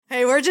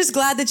we're just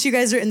glad that you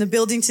guys are in the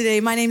building today.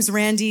 My name's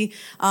Randy.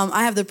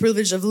 I have the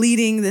privilege of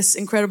leading this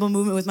incredible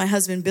movement with my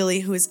husband,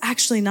 Billy, who is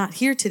actually not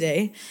here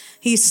today.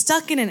 He's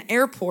stuck in an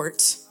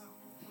airport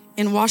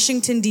in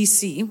Washington,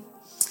 D.C.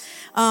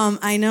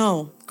 I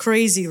know,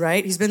 crazy,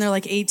 right? He's been there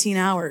like 18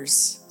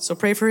 hours. So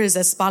pray for his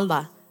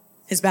espalda,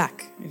 his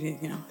back.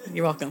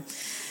 You're welcome.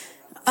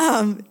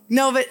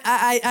 No, but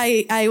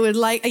I would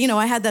like,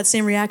 I had that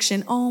same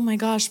reaction. Oh my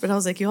gosh. But I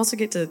was like, you also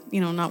get to,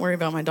 not worry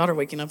about my daughter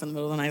waking up in the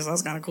middle of the night. So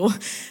that's kind of cool.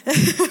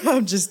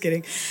 I'm just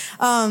kidding.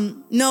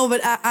 No, but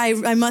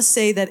I must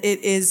say that it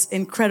is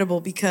incredible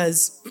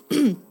because,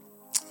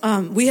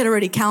 we had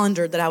already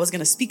calendared that I was going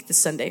to speak this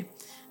Sunday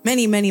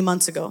many, many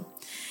months ago.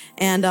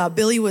 And,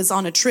 Billy was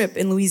on a trip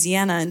in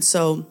Louisiana. And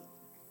so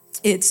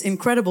it's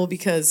incredible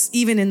because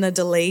even in the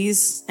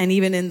delays and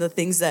even in the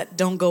things that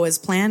don't go as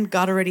planned,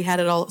 God already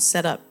had it all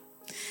set up.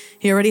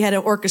 He already had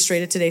it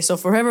orchestrated today. So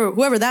for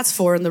whoever that's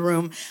for in the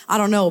room, I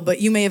don't know,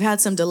 but you may have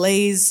had some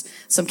delays,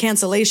 some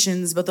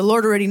cancellations, but the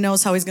Lord already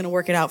knows how he's going to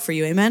work it out for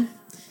you. Amen.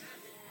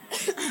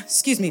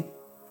 Excuse me.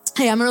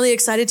 Hey, I'm really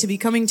excited to be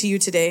coming to you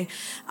today.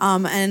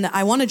 And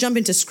I want to jump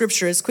into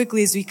scripture as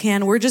quickly as we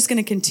can. We're just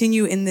going to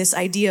continue in this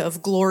idea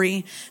of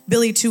glory.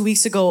 Billy 2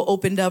 weeks ago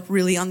opened up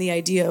really on the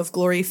idea of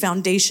glory,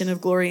 foundation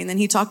of glory. And then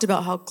he talked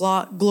about how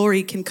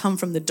glory can come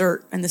from the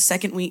dirt in the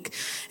second week.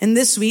 And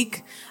this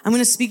week, I'm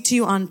going to speak to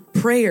you on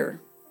prayer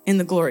in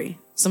the glory.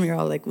 Some of you are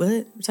all like, what?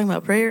 We're talking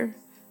about prayer?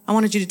 I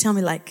wanted you to tell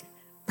me like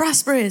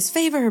prosperous,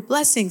 favor,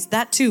 blessings,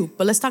 that too.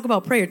 But let's talk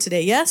about prayer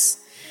today. Yes?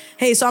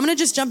 Hey, so I'm going to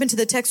just jump into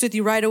the text with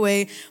you right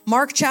away.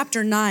 Mark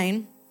chapter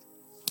 9,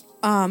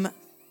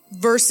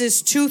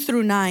 verses 2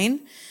 through 9.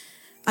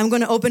 I'm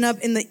going to open up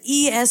in the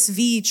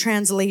ESV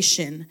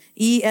translation.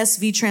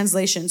 ESV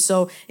translation.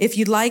 So if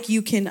you'd like,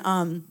 you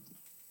can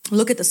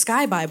look at the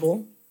Sky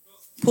Bible,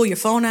 pull your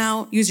phone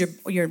out, use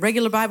your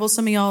regular Bible.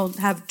 Some of y'all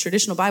have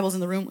traditional Bibles in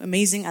the room.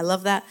 Amazing. I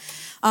love that.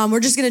 We're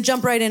just going to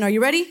jump right in. Are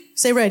you ready?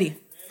 Say ready.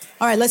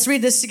 All right, let's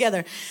read this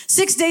together.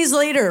 6 days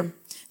later,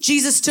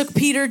 Jesus took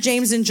Peter,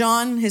 James, and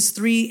John, his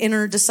three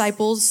inner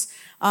disciples.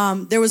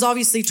 There was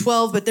obviously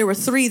 12, but there were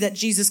three that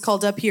Jesus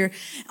called up here.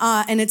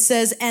 And it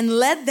says, and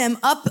led them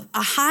up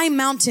a high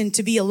mountain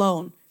to be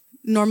alone.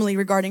 Normally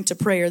regarding to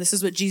prayer. This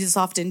is what Jesus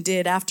often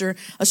did after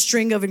a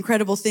string of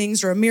incredible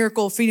things or a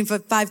miracle, feeding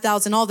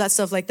 5,000, all that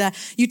stuff like that.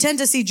 You tend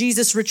to see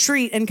Jesus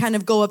retreat and kind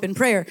of go up in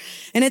prayer.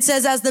 And it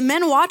says, as the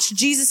men watched,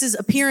 Jesus'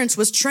 appearance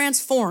was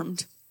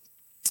transformed.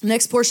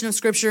 Next portion of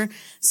scripture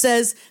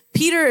says,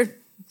 there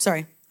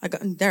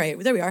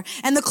we are.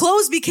 And the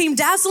clothes became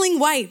dazzling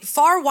white,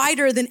 far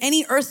whiter than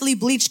any earthly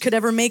bleach could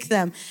ever make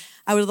them.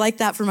 I would like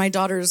that for my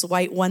daughter's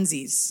white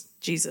onesies.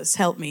 Jesus,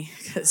 help me,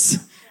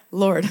 because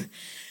Lord.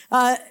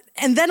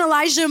 And then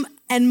Elijah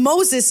and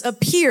Moses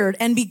appeared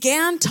and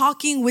began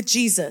talking with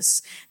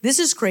Jesus. This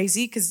is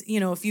crazy because,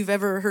 if you've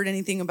ever heard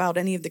anything about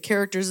any of the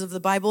characters of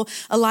the Bible,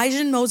 Elijah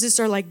and Moses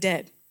are like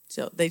dead.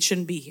 So they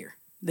shouldn't be here.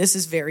 This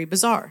is very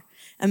bizarre.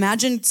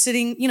 Imagine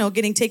sitting,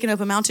 getting taken up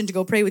a mountain to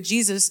go pray with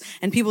Jesus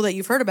and people that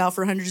you've heard about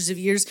for hundreds of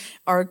years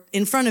are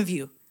in front of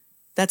you.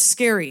 That's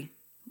scary,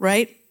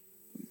 right?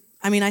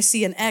 I mean, I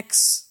see an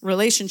ex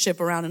relationship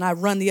around and I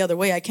run the other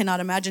way. I cannot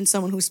imagine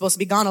someone who's supposed to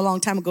be gone a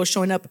long time ago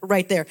showing up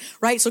right there,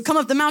 right? So come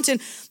up the mountain.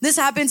 This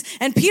happens.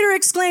 And Peter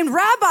exclaimed,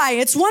 Rabbi,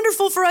 it's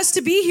wonderful for us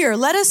to be here.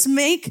 Let us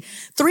make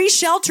 3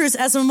 shelters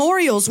as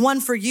memorials, one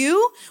for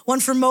you, one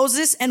for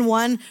Moses, and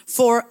one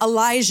for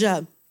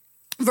Elijah.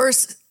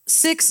 Verse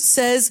 6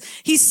 says,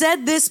 he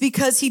said this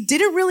because he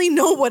didn't really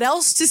know what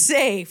else to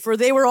say, for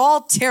they were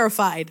all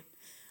terrified.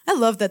 I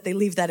love that they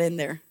leave that in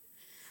there.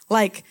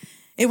 Like,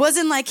 it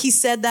wasn't like he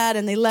said that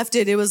and they left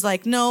it. It was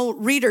like, no,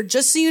 reader,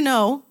 just so you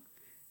know,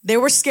 they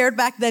were scared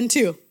back then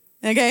too.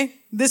 Okay?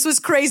 This was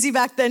crazy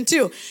back then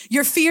too.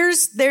 Your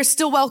fears, they're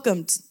still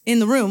welcomed in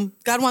the room.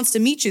 God wants to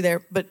meet you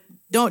there, but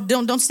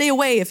don't stay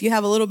away if you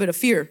have a little bit of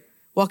fear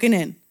walking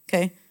in.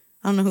 Okay?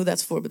 I don't know who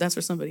that's for, but that's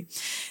for somebody.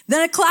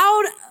 Then a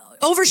cloud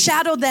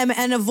overshadowed them,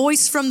 and a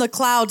voice from the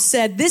cloud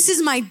said, this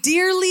is my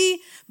dearly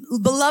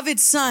beloved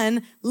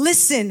son.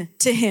 Listen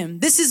to him.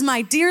 This is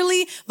my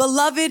dearly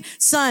beloved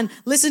son.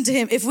 Listen to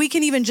him. If we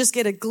can even just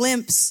get a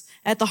glimpse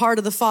at the heart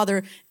of the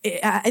Father,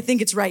 I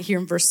think it's right here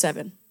in verse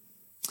 7.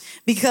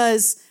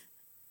 Because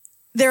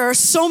there are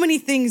so many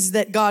things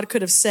that God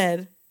could have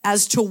said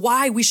as to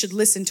why we should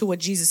listen to what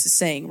Jesus is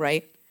saying,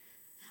 right?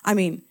 I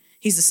mean,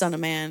 he's the Son of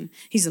Man.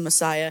 He's the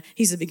Messiah.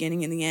 He's the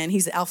beginning and the end.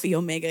 He's the Alpha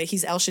Omega.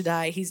 He's El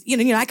Shaddai. He's,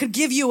 I could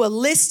give you a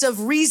list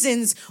of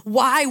reasons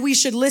why we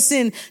should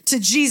listen to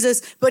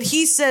Jesus. But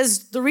he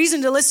says the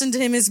reason to listen to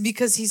him is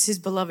because he's his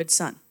beloved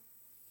son.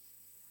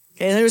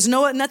 Okay, there's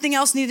nothing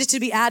else needed to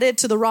be added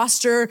to the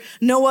roster.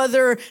 No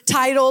other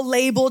title,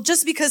 label.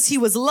 Just because he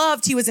was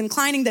loved, he was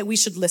inclining that we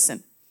should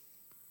listen.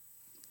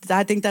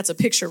 I think that's a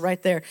picture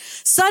right there.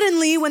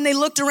 Suddenly, when they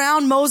looked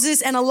around,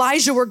 Moses and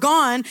Elijah were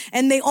gone,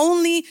 and they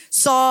only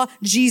saw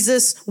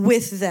Jesus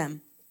with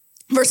them.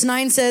 Verse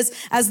 9 says,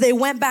 as they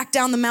went back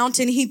down the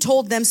mountain, he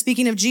told them,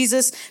 speaking of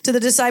Jesus, to the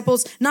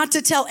disciples, not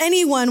to tell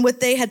anyone what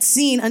they had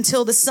seen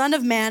until the Son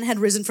of Man had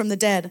risen from the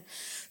dead.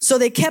 So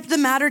they kept the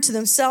matter to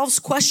themselves,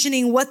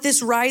 questioning what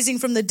this rising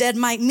from the dead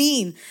might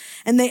mean.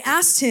 And they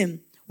asked him,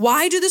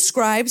 why do the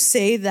scribes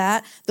say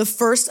that the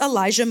first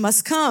Elijah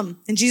must come?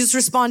 And Jesus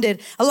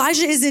responded,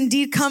 Elijah is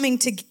indeed coming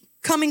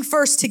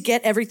first to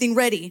get everything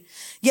ready.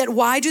 Yet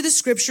why do the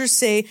scriptures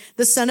say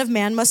the Son of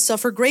Man must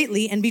suffer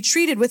greatly and be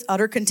treated with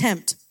utter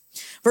contempt?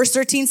 Verse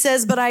 13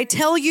 says, but I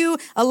tell you,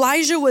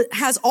 Elijah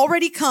has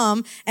already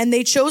come, and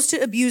they chose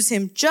to abuse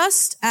him,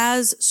 just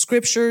as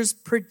scriptures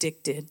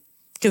predicted.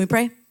 Can we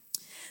pray?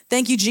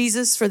 Thank you,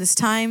 Jesus, for this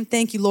time.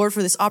 Thank you, Lord,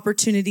 for this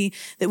opportunity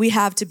that we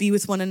have to be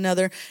with one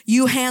another.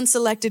 You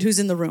hand-selected who's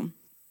in the room.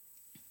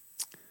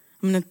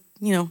 I'm going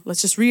to,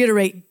 let's just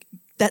reiterate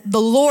that the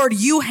Lord,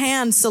 you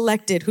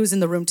hand-selected who's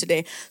in the room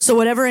today. So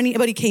whatever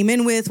anybody came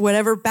in with,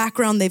 whatever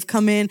background they've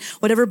come in,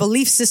 whatever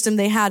belief system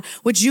they had,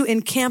 would you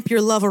encamp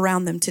your love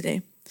around them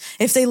today?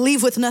 If they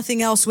leave with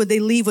nothing else, would they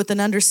leave with an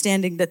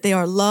understanding that they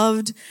are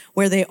loved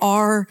where they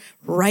are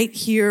right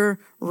here,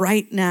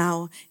 right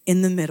now,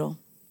 in the middle?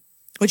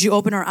 Would you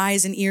open our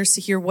eyes and ears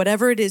to hear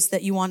whatever it is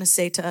that you want to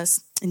say to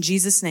us? In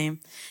Jesus' name,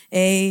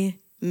 amen.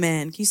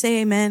 Can you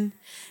say amen?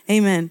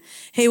 Amen.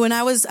 Hey, when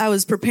I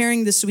was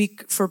preparing this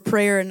week for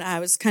prayer, and I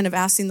was kind of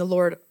asking the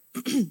Lord,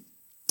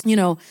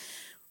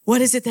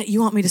 what is it that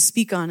you want me to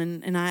speak on?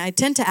 And I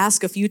tend to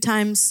ask a few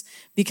times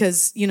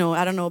because,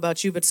 I don't know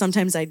about you, but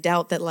sometimes I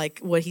doubt that like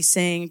what he's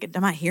saying,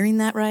 am I hearing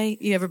that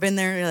right? You ever been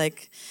there? You're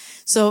like,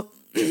 so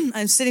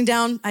I'm sitting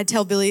down. I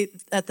tell Billy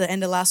at the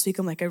end of last week,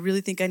 I'm like, I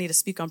really think I need to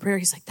speak on prayer.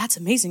 He's like, that's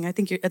amazing. I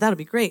think that'll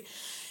be great.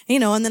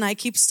 And then I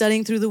keep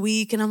studying through the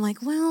week and I'm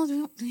like, well,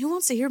 who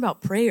wants to hear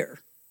about prayer?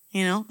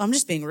 I'm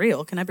just being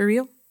real. Can I be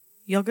real?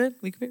 Y'all good?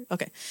 We can be?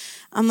 Okay.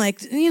 I'm like,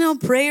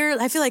 prayer,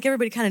 I feel like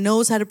everybody kind of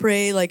knows how to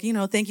pray. Like,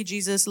 thank you,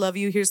 Jesus. Love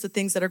you. Here's the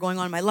things that are going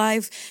on in my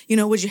life.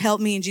 Would you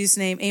help me in Jesus'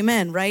 name?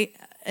 Amen. Right?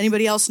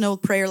 Anybody else know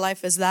prayer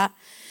life as that?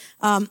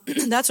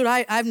 That's what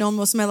I've known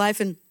most of my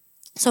life. And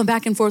so I'm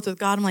back and forth with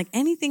God. I'm like,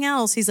 anything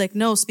else? He's like,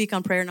 no, speak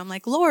on prayer. And I'm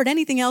like, Lord,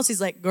 anything else?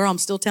 He's like, girl, I'm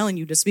still telling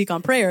you to speak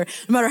on prayer.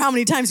 No matter how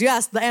many times you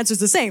ask, the answer's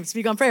the same.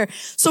 Speak on prayer.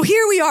 So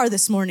here we are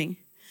this morning.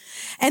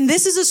 And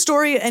this is a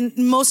story and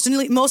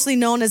mostly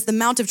known as the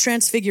Mount of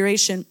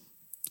Transfiguration.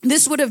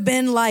 This would have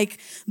been like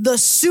the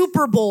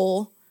Super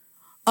Bowl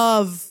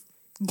of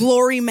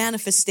glory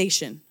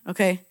manifestation,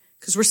 okay?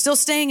 Because we're still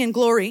staying in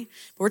glory,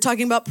 but we're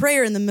talking about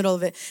prayer in the middle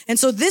of it. And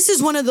so this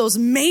is one of those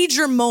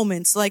major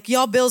moments, like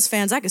y'all Bills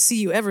fans, I could see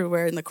you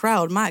everywhere in the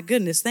crowd. My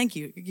goodness, thank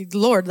you.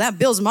 Lord, that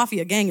Bills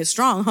Mafia gang is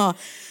strong, huh?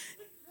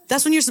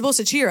 That's when you're supposed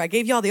to cheer. I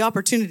gave y'all the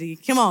opportunity.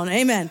 Come on,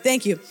 amen.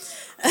 Thank you.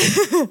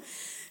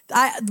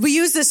 We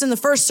used this in the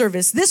first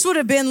service. This would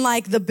have been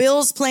like the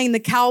Bills playing the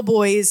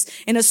Cowboys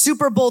in a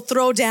Super Bowl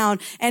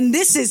throwdown. And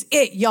this is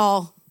it,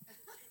 y'all.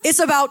 It's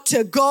about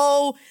to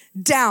go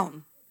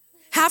down.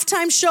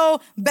 Halftime show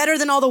better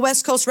than all the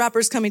West Coast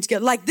rappers coming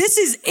together. Like, this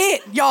is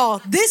it,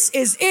 y'all. This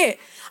is it.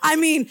 I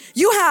mean,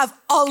 you have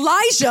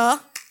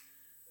Elijah,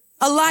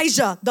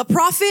 the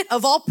prophet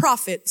of all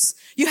prophets.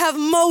 You have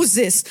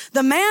Moses,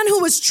 the man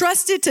who was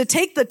trusted to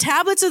take the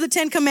tablets of the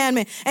 10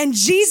 Commandments, and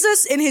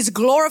Jesus in his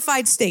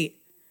glorified state.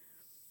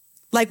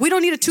 Like, we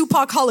don't need a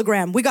Tupac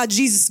hologram. We got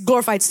Jesus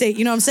glorified state.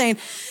 You know what I'm saying?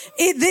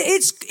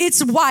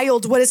 It's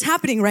wild what is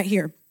happening right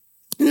here.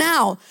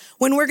 Now,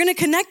 when we're going to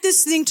connect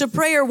this thing to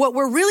prayer, what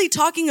we're really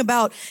talking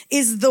about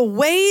is the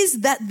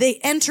ways that they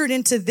entered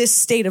into this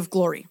state of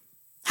glory.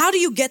 How do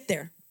you get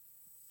there?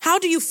 How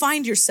do you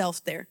find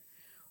yourself there?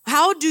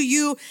 How do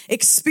you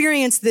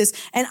experience this?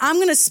 And I'm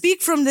going to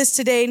speak from this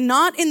today,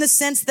 not in the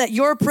sense that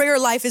your prayer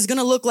life is going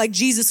to look like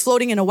Jesus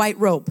floating in a white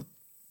robe.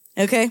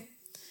 Okay?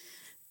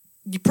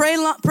 You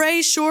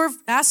pray, sure,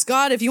 ask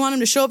God if you want him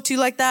to show up to you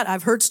like that.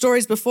 I've heard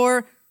stories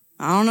before.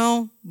 I don't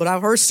know, but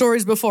I've heard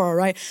stories before, all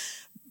right?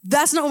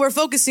 That's not what we're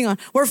focusing on.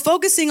 We're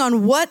focusing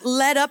on what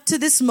led up to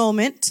this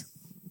moment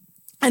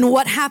and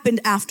what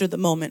happened after the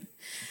moment.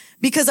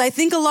 Because I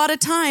think a lot of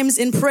times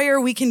in prayer,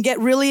 we can get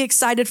really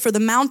excited for the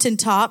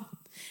mountaintop,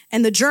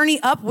 and the journey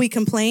up, we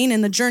complain,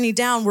 and the journey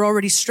down, we're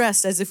already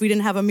stressed as if we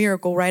didn't have a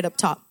miracle right up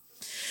top.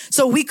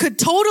 So we could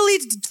totally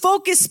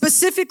focus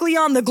specifically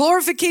on the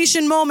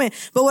glorification moment.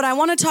 But what I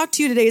want to talk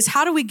to you today is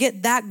how do we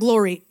get that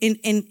glory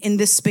in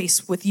this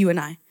space with you and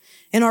I,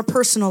 in our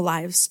personal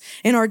lives,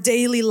 in our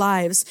daily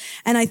lives.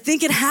 And I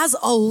think it has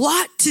a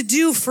lot to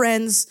do,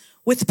 friends,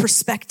 with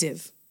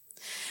perspective.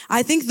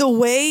 I think the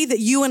way that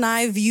you and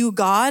I view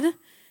God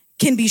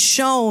can be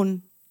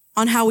shown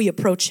on how we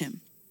approach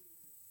him.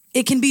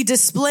 It can be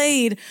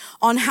displayed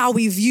on how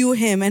we view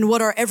him and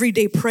what our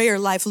everyday prayer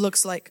life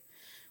looks like.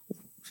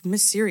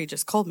 Miss Siri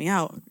just called me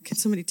out. Can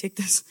somebody take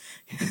this?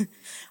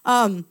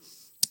 I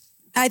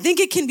think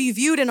it can be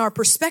viewed in our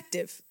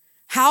perspective,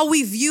 how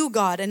we view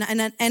God.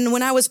 And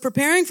when I was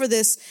preparing for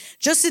this,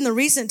 just in the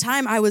recent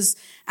time, I was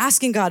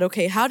asking God,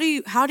 okay, how do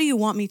you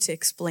want me to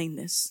explain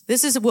this?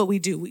 This is what we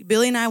do.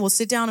 Billy and I will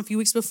sit down a few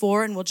weeks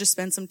before and we'll just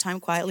spend some time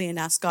quietly and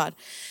ask God.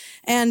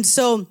 And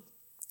so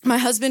my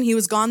husband, he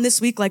was gone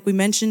this week, like we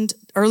mentioned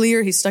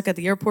earlier. He's stuck at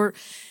the airport.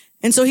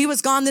 And so he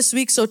was gone this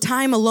week, so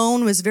time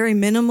alone was very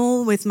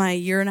minimal with my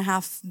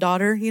 1.5-year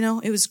daughter,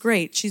 It was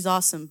great. She's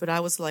awesome. But I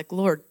was like,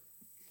 Lord,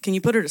 can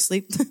you put her to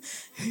sleep?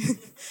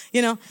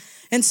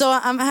 And so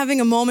I'm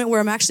having a moment where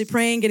I'm actually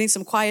praying, getting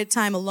some quiet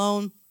time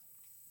alone.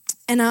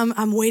 And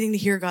I'm waiting to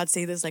hear God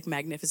say this like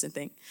magnificent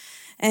thing.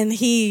 And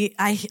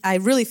I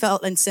really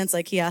felt and sensed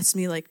like he asked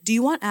me like, do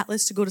you want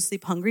Atlas to go to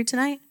sleep hungry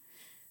tonight?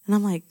 And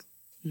I'm like,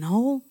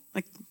 no.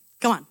 Like,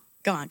 come on,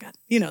 God.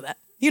 You know that.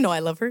 You know I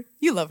love her.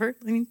 You love her.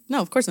 I mean, no,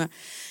 of course not.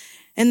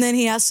 And then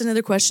he asked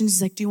another question.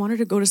 He's like, do you want her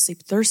to go to sleep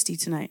thirsty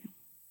tonight?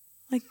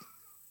 Like,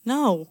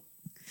 no.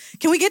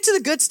 Can we get to the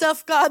good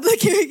stuff, God?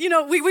 Like,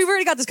 we've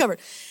already got this covered.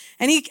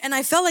 And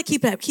I felt like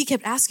he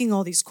kept asking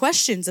all these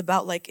questions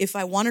about like if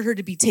I wanted her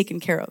to be taken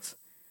care of.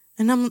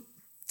 And I'm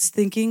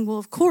thinking, well,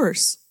 of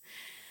course.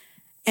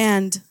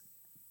 And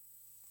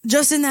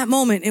just in that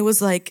moment, it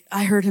was like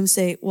I heard him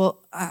say, well,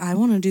 I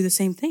want to do the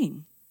same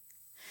thing.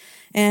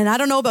 And I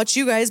don't know about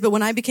you guys, but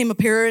when I became a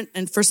parent,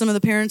 and for some of the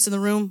parents in the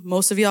room,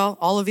 most of y'all,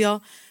 all of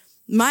y'all,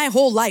 my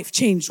whole life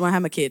changed when I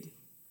had my kid.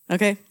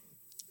 Okay?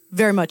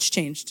 Very much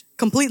changed.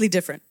 Completely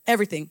different.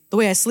 Everything. The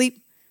way I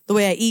sleep, the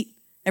way I eat,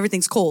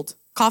 everything's cold.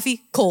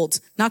 Coffee, cold.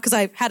 Not because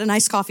I had a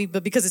nice coffee,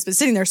 but because it's been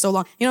sitting there so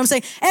long. You know what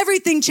I'm saying?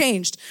 Everything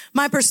changed.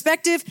 My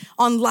perspective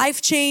on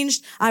life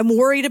changed. I'm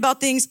worried about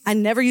things I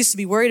never used to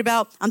be worried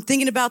about. I'm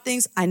thinking about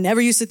things I never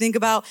used to think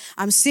about.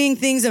 I'm seeing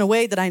things in a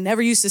way that I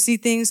never used to see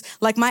things.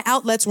 Like my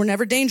outlets were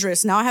never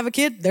dangerous. Now I have a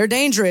kid, they're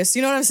dangerous.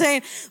 You know what I'm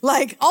saying?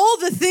 Like all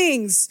the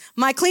things,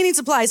 my cleaning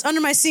supplies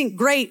under my sink,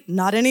 great,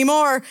 not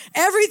anymore.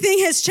 Everything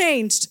has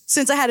changed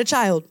since I had a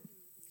child.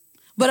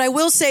 But I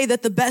will say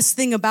that the best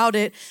thing about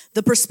it,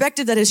 the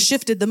perspective that has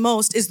shifted the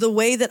most, is the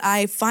way that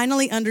I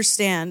finally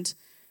understand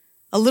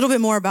a little bit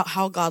more about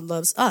how God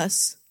loves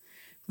us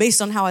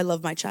based on how I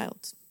love my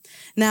child.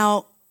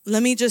 Now,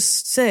 let me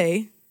just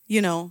say,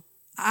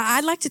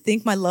 I'd like to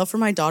think my love for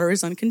my daughter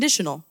is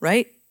unconditional,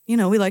 right? We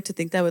like to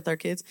think that with our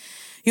kids.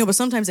 But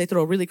sometimes they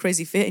throw a really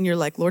crazy fit and you're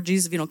like, Lord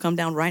Jesus, if you don't come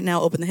down right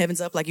now, open the heavens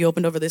up like you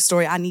opened over this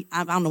story, I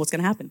don't know what's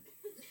going to happen.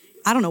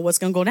 I don't know what's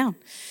going to go down.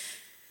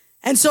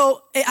 And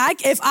so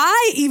if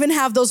I even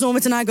have those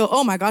moments and I go,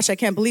 oh my gosh, I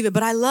can't believe it,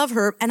 but I love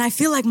her. And I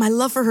feel like my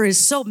love for her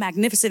is so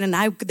magnificent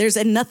and there's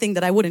nothing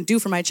that I wouldn't do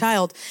for my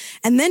child.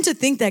 And then to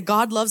think that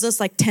God loves us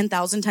like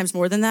 10,000 times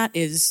more than that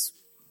is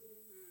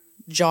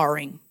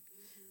jarring.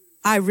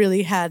 I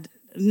really had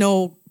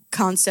no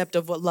concept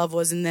of what love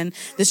was. And then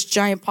this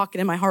giant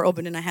pocket in my heart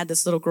opened and I had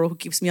this little girl who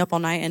keeps me up all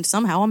night and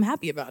somehow I'm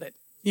happy about it,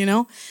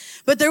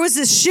 But there was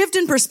this shift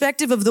in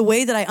perspective of the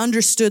way that I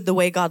understood the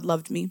way God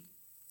loved me.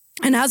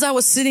 And as I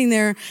was sitting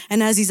there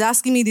and as he's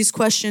asking me these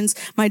questions,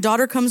 my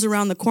daughter comes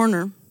around the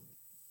corner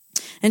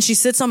and she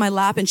sits on my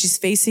lap and she's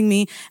facing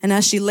me. And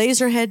as she lays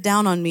her head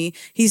down on me,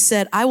 he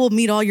said, I will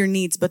meet all your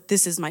needs, but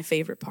this is my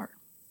favorite part.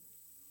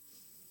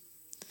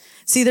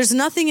 See, there's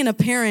nothing in a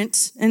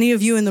parent, any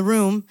of you in the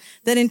room,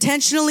 that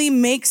intentionally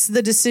makes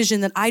the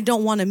decision that I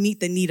don't want to meet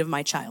the need of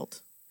my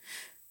child.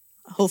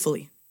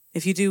 Hopefully,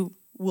 if you do,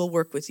 we'll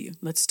work with you.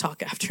 Let's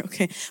talk after,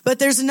 okay? But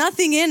there's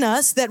nothing in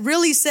us that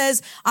really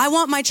says, I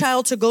want my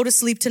child to go to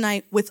sleep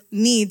tonight with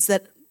needs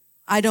that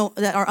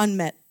are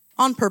unmet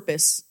on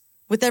purpose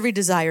with every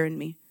desire in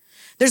me.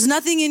 There's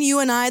nothing in you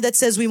and I that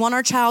says we want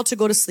our child to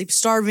go to sleep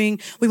starving.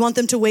 We want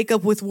them to wake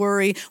up with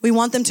worry. We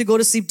want them to go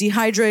to sleep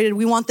dehydrated.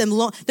 We want them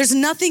There's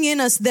nothing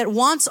in us that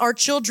wants our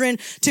children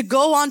to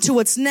go on to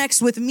what's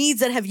next with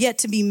needs that have yet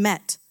to be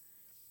met.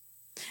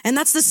 And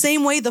that's the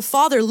same way the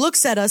Father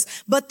looks at us,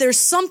 but there's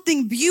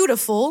something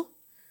beautiful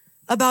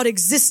about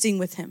existing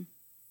with him.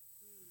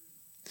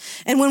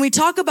 And when we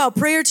talk about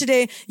prayer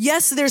today,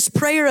 yes, there's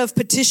prayer of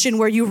petition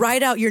where you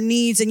write out your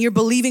needs and you're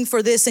believing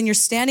for this and you're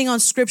standing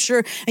on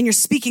scripture and you're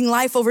speaking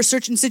life over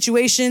certain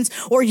situations,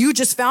 or you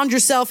just found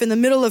yourself in the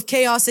middle of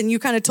chaos and you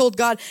kind of told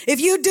God,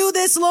 if you do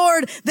this,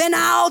 Lord, then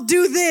I'll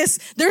do this.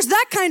 There's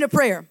that kind of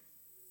prayer.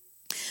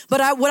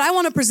 But what I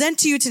want to present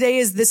to you today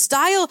is the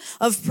style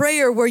of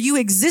prayer where you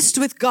exist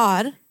with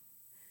God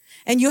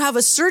and you have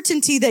a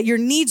certainty that your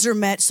needs are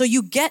met, so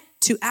you get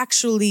to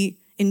actually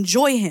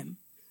enjoy him.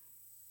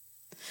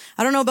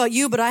 I don't know about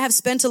you, but I have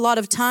spent a lot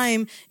of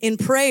time in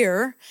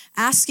prayer,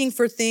 asking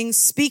for things,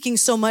 speaking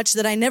so much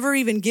that I never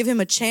even give him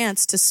a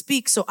chance to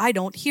speak, so I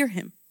don't hear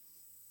him.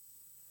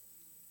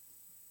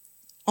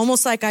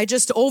 Almost like I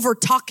just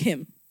overtalk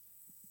him,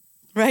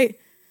 right?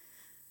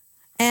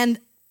 And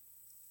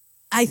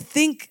I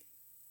think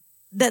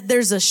that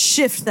there's a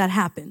shift that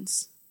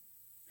happens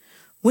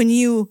when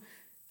you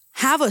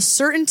have a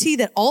certainty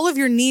that all of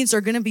your needs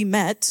are going to be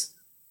met,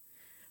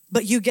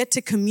 but you get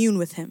to commune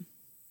with him.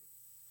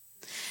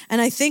 And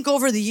I think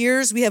over the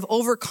years, we have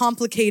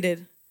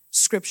overcomplicated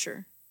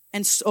scripture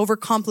and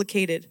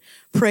overcomplicated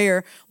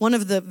prayer. One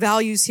of the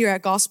values here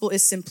at Gospel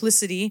is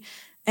simplicity,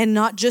 and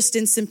not just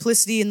in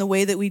simplicity in the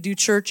way that we do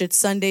church. It's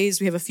Sundays.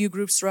 We have a few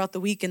groups throughout the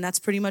week, and that's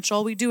pretty much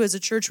all we do as a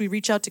church. We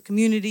reach out to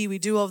community. We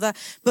do all that.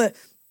 But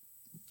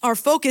our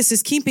focus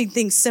is keeping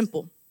things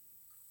simple.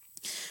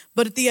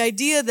 But the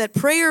idea that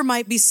prayer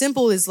might be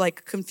simple is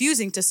like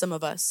confusing to some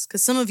of us,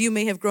 because some of you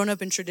may have grown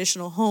up in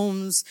traditional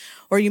homes,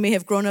 or you may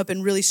have grown up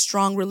in really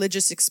strong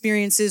religious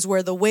experiences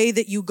where the way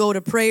that you go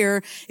to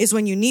prayer is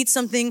when you need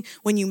something,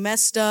 when you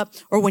messed up,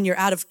 or when you're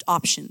out of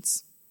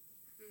options.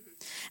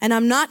 And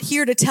I'm not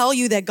here to tell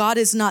you that God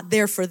is not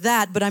there for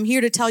that, but I'm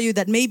here to tell you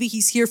that maybe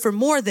he's here for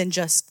more than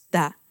just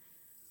that.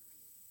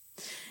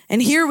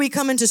 And here we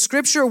come into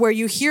scripture where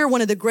you hear one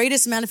of the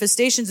greatest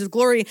manifestations of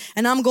glory,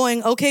 and I'm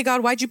going, okay,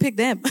 God, why'd you pick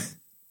them?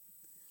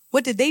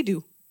 What did they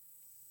do?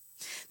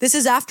 This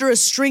is after a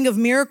string of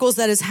miracles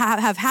that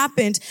have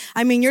happened.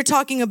 I mean, you're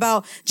talking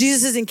about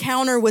Jesus'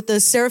 encounter with the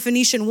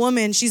Syrophoenician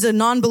woman. She's a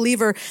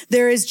non-believer.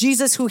 There is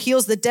Jesus who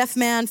heals the deaf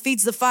man,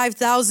 feeds the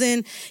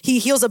 5,000. He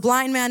heals a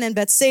blind man in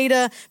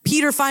Bethsaida.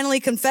 Peter finally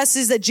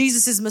confesses that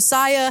Jesus is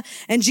Messiah.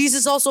 And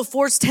Jesus also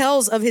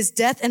foretells of his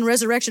death and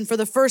resurrection for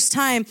the first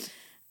time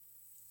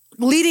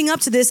leading up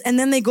to this. And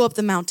then they go up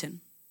the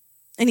mountain.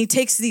 And he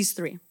takes these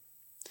three.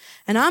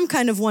 And I'm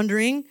kind of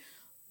wondering,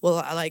 well,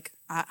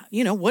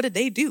 what did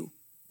they do?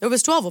 There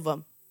was 12 of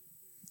them.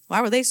 Why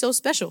were they so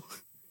special?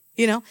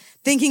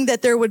 Thinking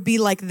that there would be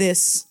like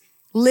this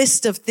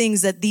list of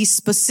things that these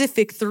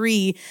specific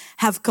three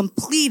have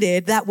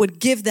completed that would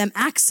give them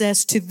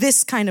access to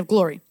this kind of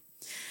glory.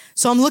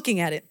 So I'm looking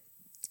at it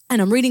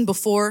and I'm reading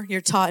before. You're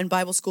taught in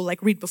Bible school,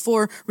 like read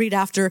before, read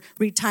after,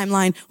 read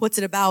timeline. What's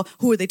it about?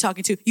 Who are they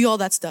talking to? All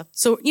that stuff.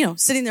 So,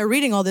 sitting there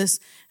reading all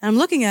this and I'm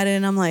looking at it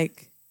and I'm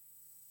like,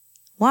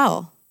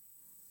 wow,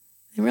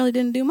 they really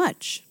didn't do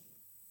much.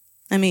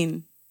 I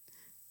mean,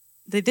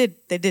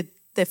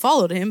 they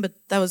followed him, but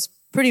that was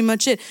pretty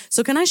much it.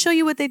 So can I show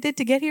you what they did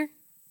to get here?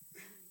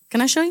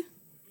 Can I show you?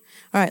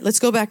 All right, let's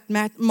go back.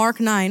 Mark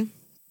 9,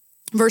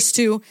 verse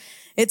 2.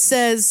 It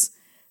says,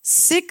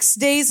 6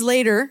 days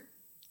later,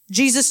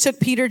 Jesus took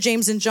Peter,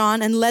 James, and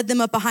John and led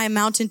them up a high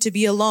mountain to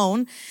be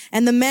alone.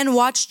 And the men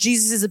watched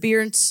Jesus'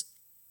 appearance,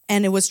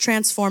 and it was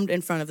transformed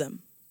in front of them.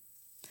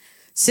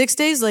 6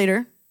 days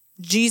later,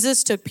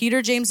 Jesus took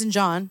Peter, James, and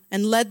John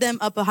and led them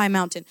up a high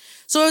mountain.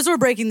 So as we're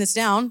breaking this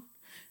down,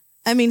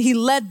 I mean, he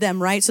led them,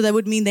 right? So that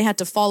would mean they had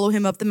to follow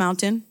him up the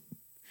mountain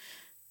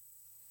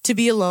to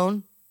be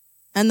alone.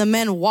 And the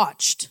men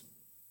watched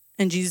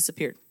and Jesus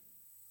appeared.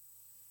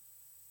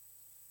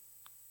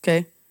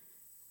 Okay.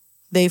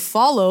 They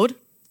followed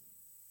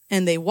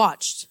and they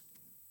watched.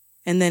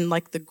 And then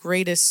like the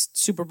greatest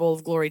Super Bowl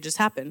of glory just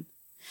happened.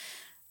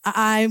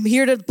 I'm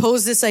here to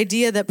pose this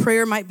idea that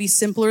prayer might be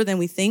simpler than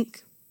we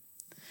think.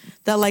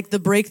 That like the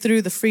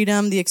breakthrough, the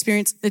freedom, the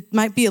experience, it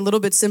might be a little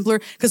bit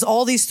simpler because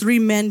all these three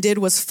men did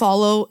was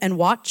follow and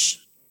watch.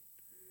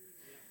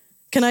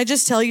 Can I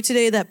just tell you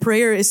today that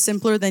prayer is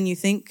simpler than you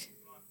think?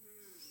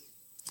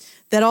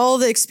 That all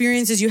the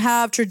experiences you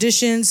have,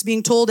 traditions,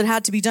 being told it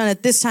had to be done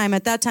at this time,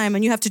 at that time,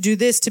 and you have to do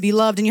this to be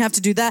loved, and you have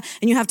to do that,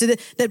 and you have to,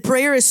 that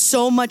prayer is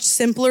so much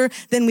simpler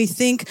than we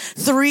think.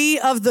 Three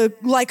of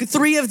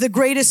the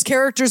greatest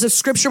characters of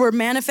scripture were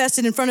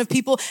manifested in front of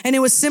people, and it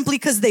was simply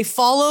because they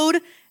followed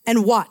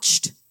and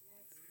watched.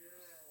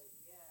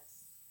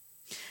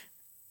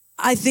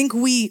 I think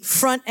we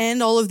front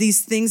end all of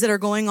these things that are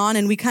going on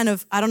and we kind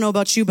of, I don't know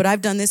about you, but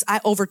I've done this. I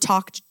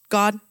overtalk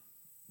God,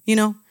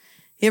 You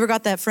ever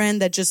got that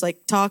friend that just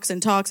like talks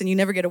and talks and you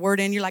never get a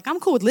word in? You're like, I'm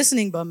cool with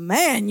listening, but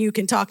man, you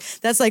can talk.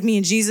 That's like me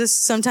and Jesus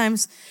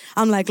sometimes.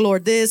 I'm like,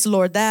 Lord this,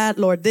 Lord that,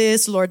 Lord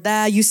this, Lord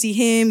that. You see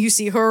him, you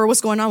see her.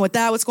 What's going on with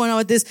that? What's going on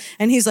with this?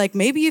 And he's like,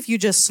 maybe if you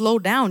just slow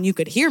down, you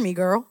could hear me,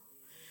 girl.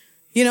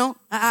 That's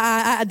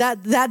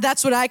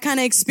what I kind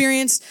of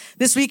experienced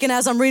this week. And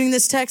as I'm reading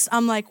this text,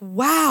 I'm like,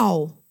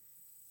 wow,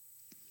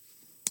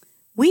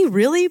 we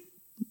really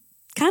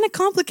kind of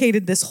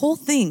complicated this whole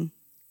thing.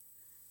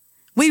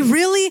 We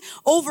really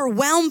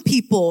overwhelm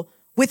people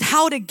with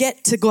how to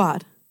get to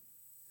God.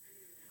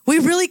 We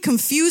really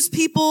confuse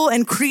people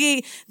and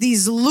create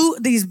these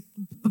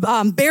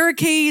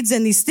barricades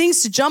and these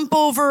things to jump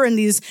over and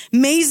these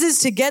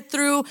mazes to get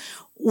through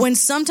when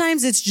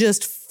sometimes it's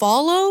just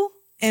follow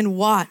and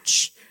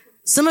watch.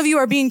 Some of you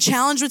are being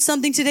challenged with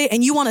something today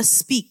and you want to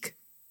speak.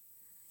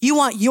 You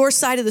want your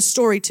side of the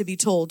story to be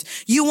told.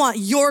 You want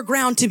your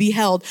ground to be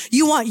held.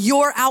 You want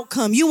your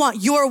outcome. You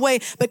want your way.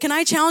 But can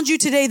I challenge you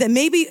today that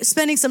maybe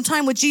spending some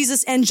time with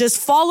Jesus and just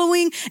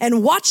following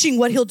and watching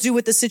what he'll do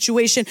with the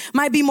situation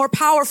might be more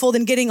powerful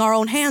than getting our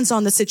own hands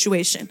on the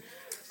situation.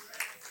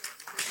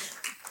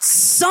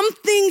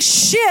 Something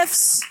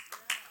shifts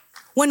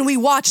when we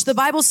watch. The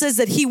Bible says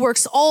that he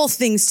works all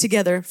things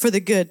together for the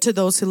good to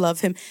those who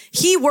love him.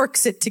 He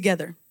works it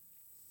together.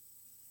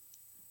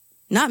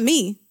 Not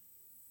me.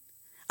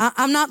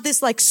 I'm not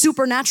this like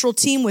supernatural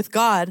team with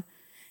God.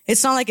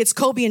 It's not like it's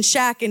Kobe and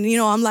Shaq and,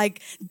 I'm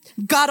like,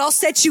 God, I'll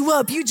set you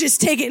up. You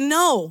just take it.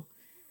 No.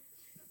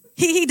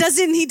 He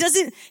doesn't,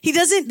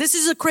 this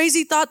is a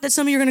crazy thought that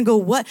some of you are going to go,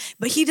 what?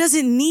 But he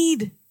doesn't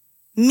need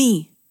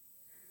me.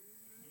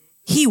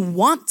 He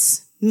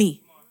wants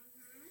me.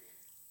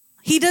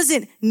 He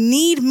doesn't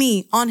need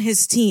me on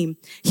his team.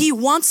 He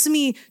wants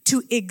me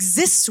to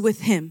exist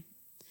with him.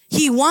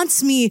 He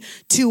wants me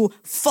to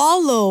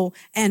follow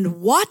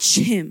and watch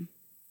him.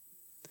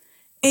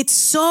 It's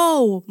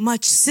so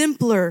much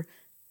simpler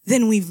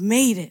than we've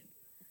made it.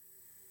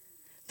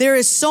 There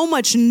is so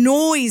much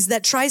noise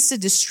that tries to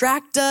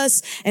distract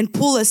us and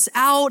pull us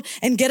out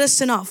and get us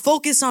to not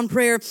focus on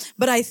prayer.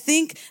 But I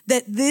think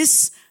that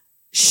this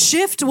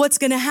shift, what's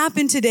going to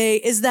happen today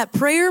is that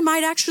prayer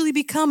might actually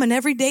become an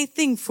everyday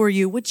thing for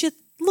you. Would you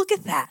look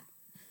at that?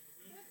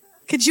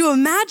 Could you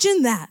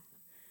imagine that?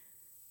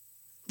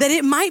 That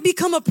it might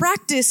become a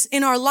practice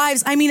in our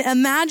lives. I mean,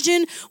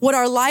 imagine what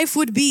our life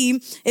would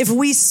be if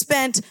we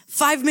spent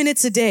 5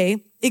 minutes a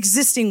day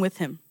existing with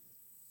him.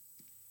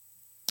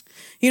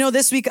 You know,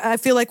 this week, I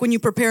feel like when you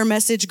prepare a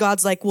message,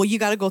 God's like, well, you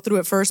got to go through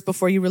it first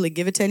before you really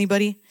give it to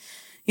anybody.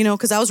 You know,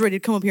 because I was ready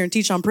to come up here and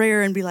teach on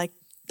prayer and be like,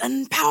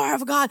 the power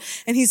of God.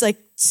 And he's like,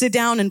 sit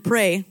down and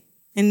pray.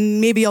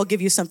 And maybe I'll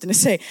give you something to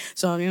say.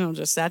 So,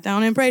 just sat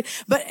down and prayed.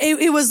 But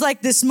it was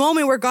like this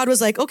moment where God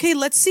was like, okay,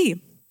 let's see.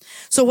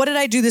 So what did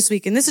I do this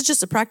week? And this is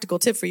just a practical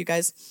tip for you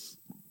guys.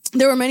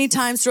 There were many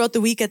times throughout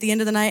the week at the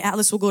end of the night,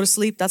 Atlas will go to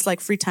sleep. That's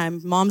like free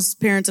time. Mom's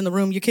parents in the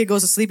room. Your kid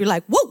goes to sleep. You're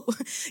like, whoa,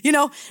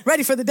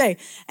 ready for the day.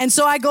 And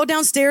so I go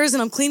downstairs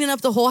and I'm cleaning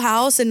up the whole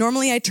house. And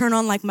normally I turn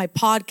on like my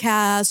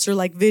podcasts or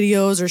like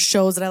videos or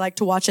shows that I like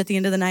to watch at the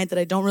end of the night that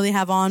I don't really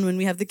have on when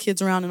we have the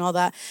kids around and all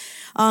that.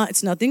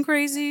 It's nothing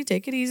crazy.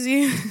 Take it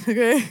easy.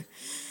 Okay.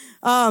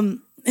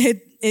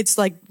 It's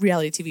like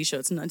reality TV show.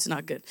 It's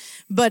not good,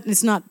 but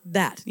it's not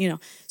that,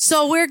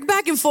 So we're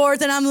back and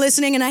forth and I'm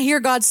listening and I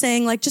hear God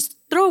saying like, just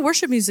throw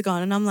worship music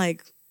on. And I'm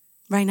like,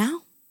 right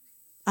now?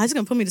 I was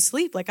going to put me to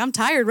sleep. Like, I'm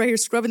tired right here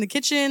scrubbing the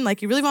kitchen.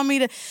 Like, you really want me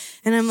to?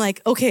 And I'm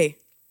like, okay,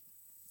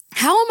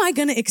 how am I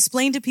going to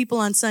explain to people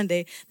on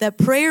Sunday that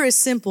prayer is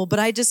simple, but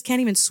I just can't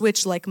even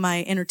switch like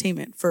my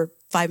entertainment for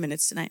 5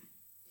 minutes tonight?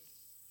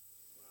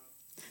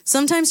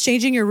 Sometimes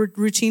changing your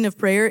routine of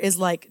prayer is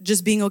like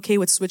just being okay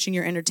with switching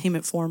your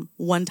entertainment form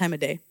one time a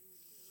day.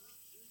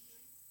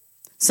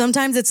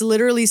 Sometimes it's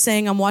literally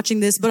saying, I'm watching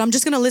this, but I'm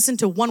just going to listen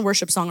to one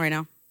worship song right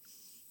now.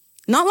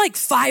 Not like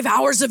 5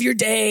 hours of your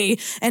day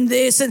and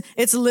this. And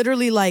it's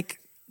literally like,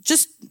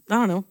 just, I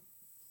don't know,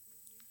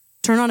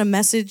 turn on a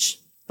message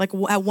like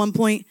at one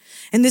point.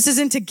 And this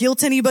isn't to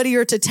guilt anybody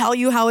or to tell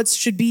you how it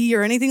should be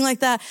or anything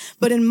like that.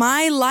 But in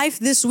my life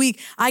this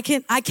week, I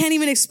can't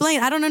even explain.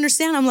 I don't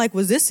understand. I'm like,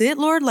 was this it,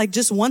 Lord? Like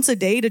just once a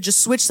day to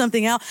just switch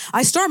something out?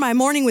 I start my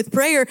morning with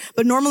prayer,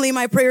 but normally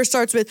my prayer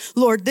starts with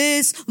Lord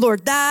this,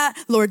 Lord that,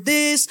 Lord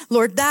this,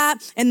 Lord that.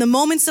 And the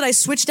moments that I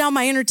switched out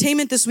my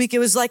entertainment this week, it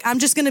was like, I'm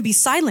just going to be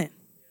silent.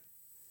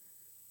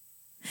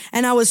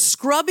 And I was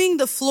scrubbing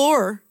the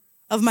floor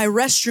of my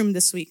restroom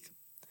this week.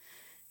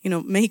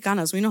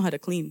 Mexicanas, we know how to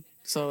clean.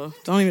 So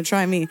don't even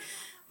try me.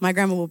 My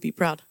grandma will be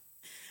proud.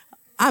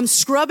 I'm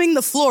scrubbing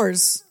the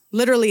floors,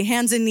 literally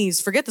hands and knees.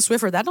 Forget the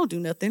Swiffer. That don't do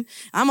nothing.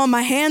 I'm on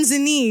my hands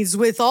and knees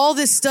with all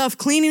this stuff,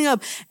 cleaning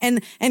up.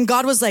 And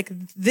God was like,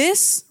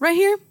 this right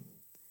here,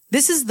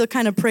 this is the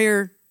kind of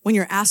prayer when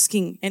you're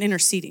asking and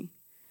interceding.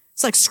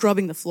 It's like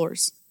scrubbing the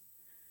floors.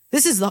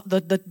 This is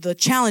the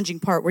challenging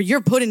part where you're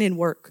putting in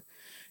work.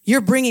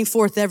 You're bringing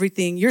forth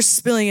everything. You're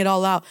spilling it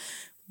all out.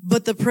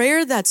 But the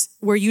prayer that's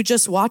where you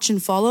just watch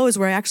and follow is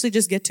where I actually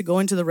just get to go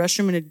into the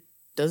restroom and it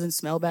doesn't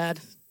smell bad.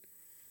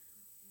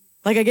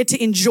 Like I get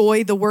to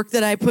enjoy the work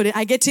that I put in.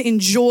 I get to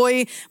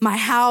enjoy my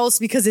house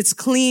because it's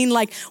clean.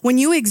 Like when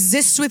you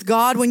exist with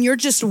God, when you're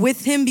just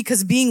with him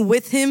because being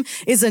with him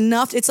is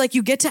enough, it's like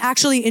you get to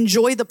actually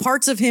enjoy the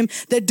parts of him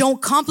that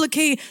don't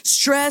complicate,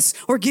 stress,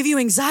 or give you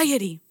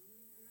anxiety.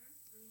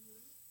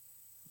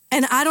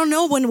 And I don't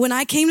know, when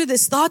I came to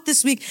this thought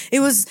this week, it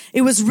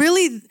was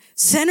really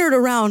centered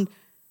around,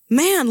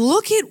 man,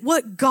 look at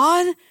what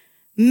God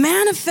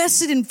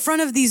manifested in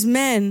front of these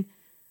men,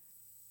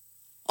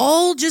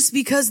 all just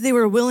because they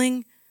were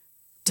willing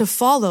to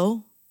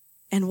follow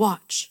and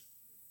watch.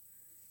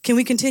 Can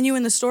we continue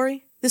in the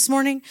story this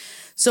morning?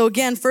 So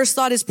again, first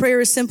thought is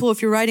prayer is simple.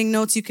 If you're writing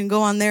notes, you can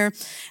go on there.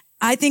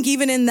 I think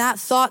even in that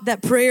thought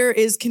that prayer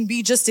can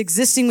be just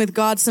existing with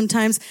God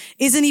sometimes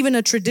isn't even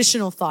a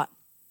traditional thought.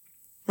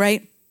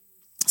 Right?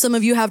 Some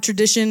of you have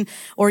tradition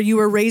or you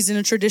were raised in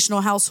a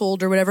traditional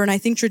household or whatever. And I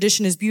think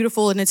tradition is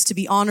beautiful and it's to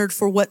be honored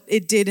for what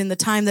it did in the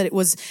time that it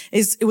was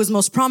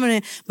most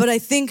prominent. But I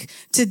think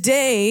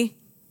today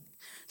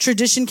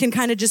tradition can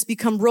kind of just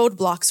become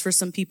roadblocks for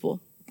some people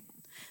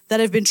that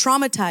have been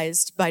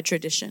traumatized by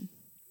tradition,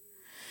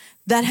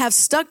 that have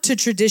stuck to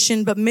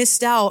tradition but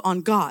missed out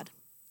on God,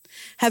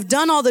 have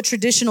done all the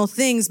traditional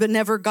things but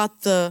never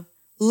got the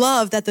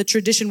love that the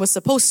tradition was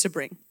supposed to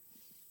bring.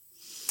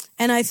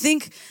 And I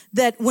think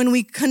that when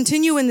we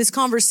continue in this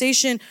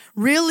conversation,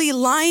 really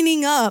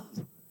lining up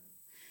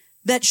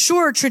that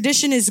sure,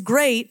 tradition is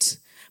great,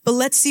 but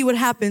let's see what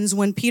happens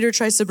when Peter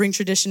tries to bring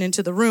tradition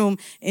into the room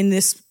in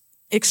this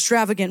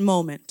extravagant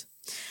moment.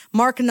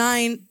 Mark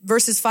 9,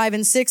 verses 5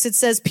 and 6, it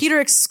says, Peter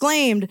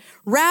exclaimed,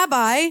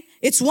 Rabbi,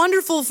 it's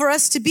wonderful for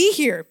us to be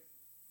here.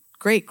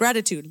 Great,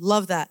 gratitude.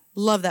 Love that.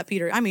 Love that,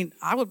 Peter. I mean,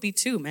 I would be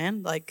too,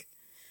 man. Like,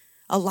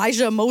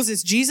 Elijah,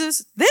 Moses,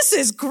 Jesus. This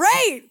is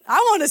great. I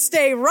want to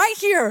stay right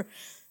here.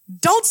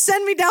 don't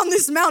send me down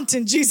this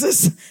mountain,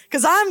 Jesus,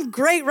 because I'm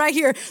great right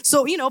here.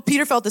 So,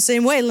 Peter felt the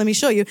same way. Let me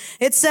show you.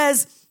 It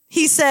says,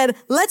 he said,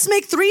 let's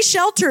make 3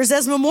 shelters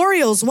as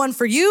memorials, one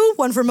for you,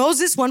 one for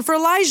Moses, one for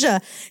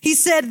Elijah. He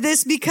said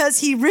this because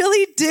he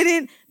really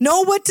didn't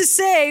know what to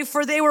say,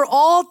 for they were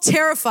all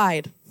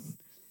terrified.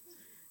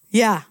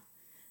 Yeah.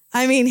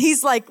 I mean,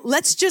 he's like,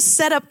 let's just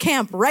set up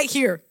camp right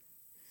here.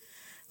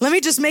 Let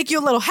me just make you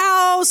a little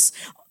house.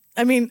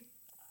 I mean,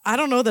 I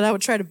don't know that I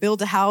would try to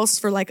build a house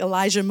for like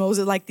Elijah,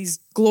 Moses, like these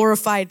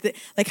glorified,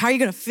 like how are you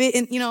going to fit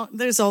in?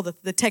 There's all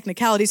the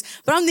technicalities.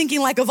 But I'm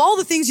thinking like of all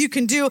the things you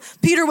can do,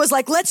 Peter was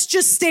like, let's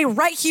just stay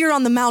right here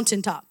on the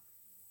mountaintop.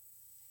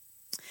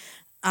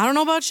 I don't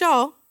know about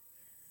y'all,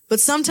 but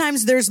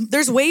sometimes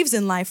there's waves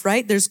in life,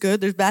 right? There's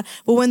good, there's bad.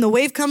 But when the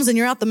wave comes and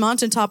you're at the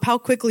mountaintop, how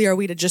quickly are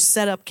we to just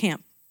set up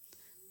camp?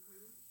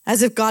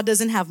 As if God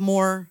doesn't have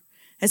more.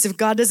 As if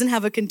God doesn't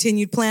have a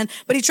continued plan.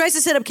 But he tries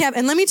to set up camp.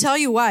 And let me tell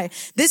you why.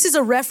 This is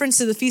a reference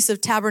to the Feast of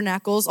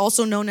Tabernacles,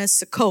 also known as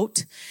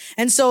Sukkot.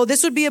 And so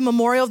this would be a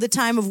memorial of the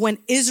time of when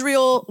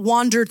Israel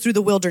wandered through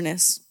the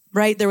wilderness,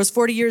 right? There was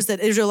 40 years that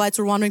Israelites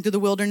were wandering through the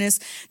wilderness.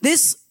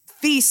 This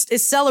feast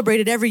is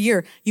celebrated every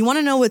year. You want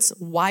to know what's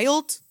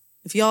wild?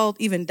 If y'all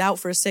even doubt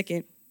for a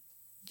second,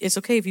 it's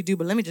okay if you do,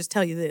 but let me just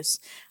tell you this.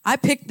 I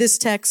picked this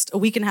text a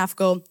week and a half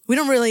ago. We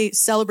don't really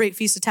celebrate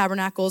Feast of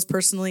Tabernacles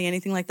personally,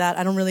 anything like that.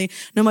 I don't really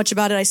know much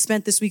about it. I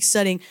spent this week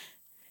studying.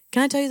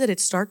 Can I tell you that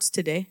it starts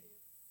today?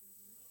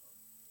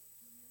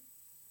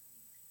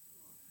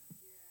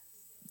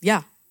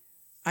 Yeah,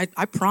 I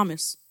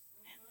promise.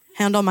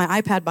 Hand on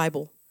my iPad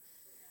Bible.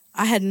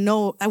 We had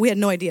no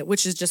idea,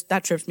 which is just,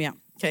 that trips me out.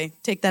 Okay,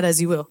 take that as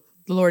you will.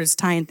 The Lord is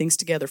tying things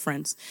together,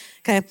 friends.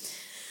 Okay.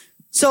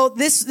 So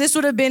this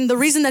would have been the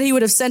reason that he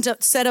would have set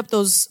up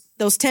those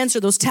tents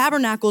or those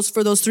tabernacles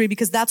for those 3,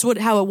 because that's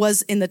how it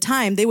was in the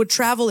time. They would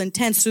travel in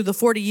tents through the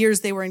 40 years.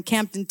 They were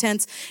encamped in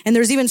tents. And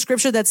there's even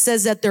scripture that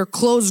says that their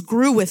clothes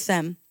grew with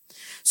them.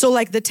 So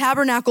like the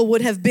tabernacle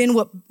would have been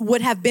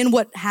what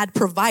had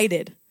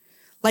provided.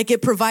 Like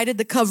it provided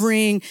the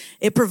covering.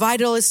 It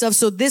provided all this stuff.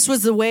 So this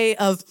was the way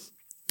of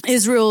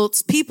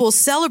Israel's people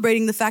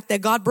celebrating the fact that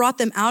God brought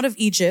them out of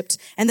Egypt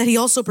and that he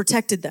also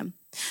protected them.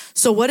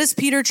 So what does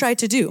Peter try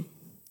to do?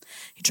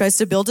 He tries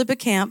to build up a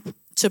camp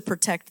to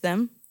protect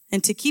them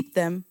and to keep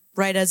them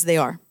right as they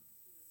are.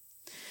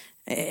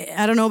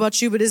 I don't know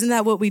about you, but isn't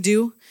that what we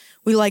do?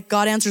 We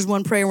God answers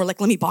one prayer and we're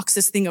like, let me box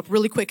this thing up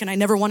really quick. And I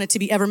never want it to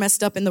be ever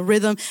messed up in the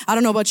rhythm. I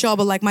don't know about y'all,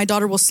 but my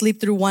daughter will sleep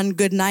through one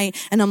good night.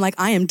 And I'm like,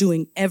 I am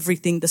doing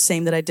everything the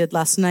same that I did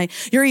last night.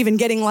 You're even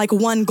getting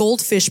one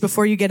goldfish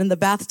before you get in the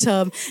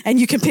bathtub. And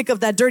you can pick up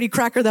that dirty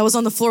cracker that was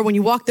on the floor when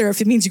you walk there if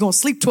it means you're going to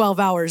sleep 12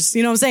 hours.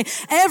 You know what I'm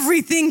saying?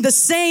 Everything the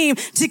same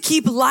to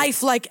keep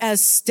life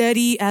as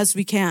steady as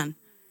we can.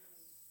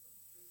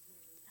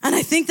 And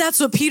I think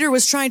that's what Peter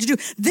was trying to do.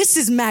 This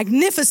is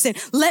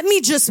magnificent. Let me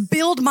just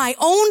build my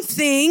own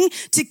thing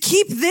to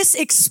keep this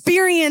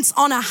experience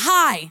on a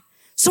high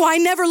so I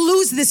never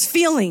lose this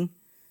feeling.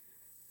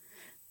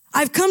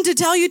 I've come to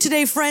tell you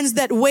today, friends,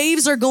 that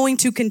waves are going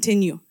to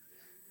continue.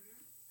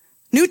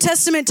 New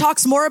Testament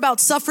talks more about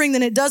suffering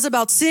than it does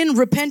about sin,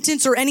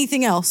 repentance, or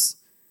anything else.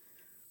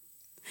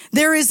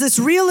 There is this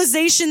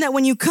realization that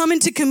when you come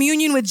into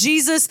communion with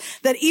Jesus,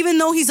 that even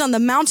though he's on the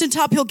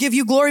mountaintop, he'll give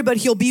you glory, but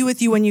he'll be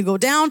with you when you go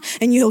down,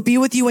 and he'll be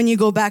with you when you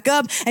go back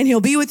up, and he'll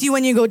be with you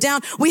when you go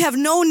down. We have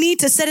no need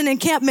to set an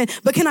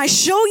encampment, but can I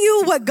show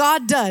you what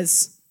God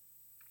does?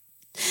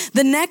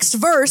 The next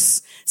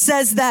verse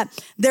says that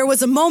there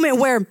was a moment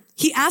where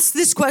he asked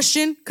this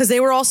question because they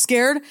were all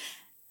scared,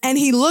 and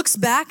he looks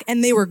back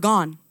and they were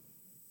gone.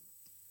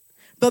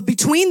 But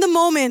between the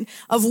moment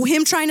of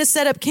him trying to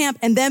set up camp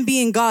and them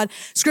being God,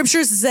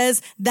 scripture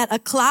says that a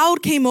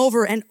cloud came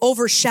over and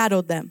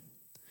overshadowed them.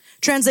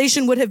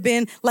 Translation would have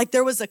been like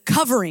there was a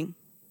covering.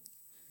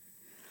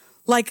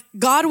 Like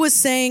God was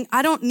saying,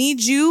 I don't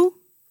need you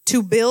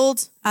to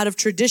build out of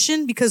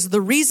tradition, because the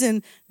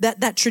reason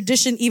that that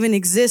tradition even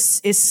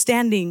exists is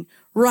standing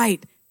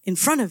right in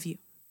front of you.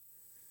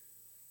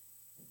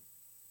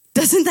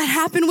 Doesn't that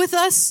happen with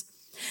us?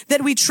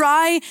 That we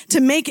try to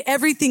make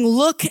everything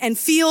look and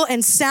feel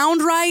and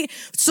sound right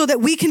so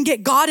that we can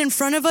get God in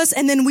front of us,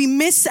 and then we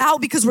miss out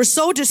because we're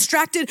so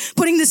distracted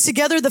putting this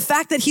together, the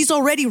fact that he's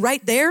already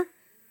right there.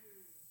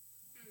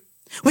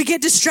 We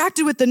get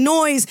distracted with the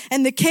noise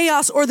and the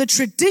chaos or the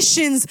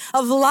traditions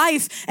of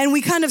life, and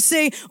we kind of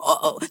say,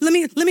 let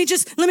me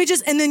just,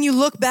 and then you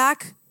look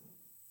back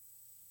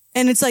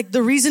and it's like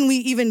the reason we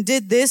even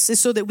did this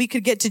is so that we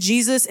could get to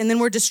Jesus, and then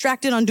we're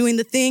distracted on doing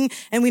the thing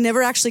and we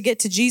never actually get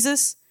to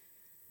Jesus.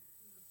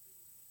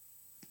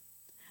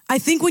 I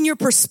think when your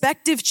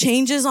perspective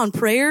changes on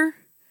prayer,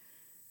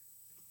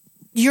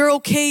 you're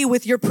okay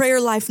with your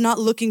prayer life not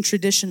looking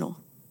traditional.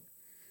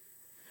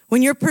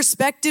 When your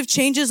perspective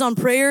changes on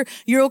prayer,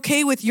 you're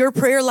okay with your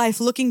prayer life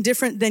looking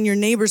different than your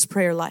neighbor's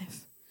prayer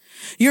life.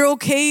 You're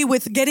okay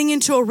with getting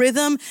into a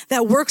rhythm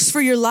that works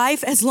for your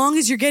life as long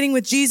as you're getting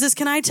with Jesus.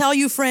 Can I tell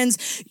you,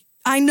 friends,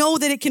 I know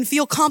that it can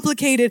feel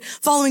complicated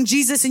following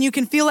Jesus, and you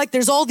can feel like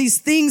there's all these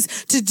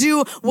things to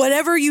do.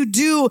 Whatever you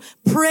do,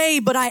 pray,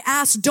 but I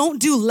ask,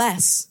 don't do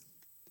less.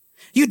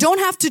 You don't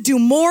have to do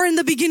more in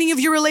the beginning of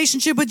your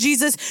relationship with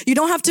Jesus. You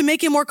don't have to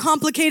make it more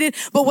complicated,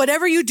 but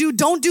whatever you do,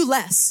 don't do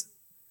less.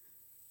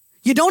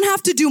 You don't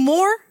have to do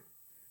more,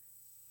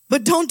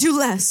 but don't do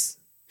less.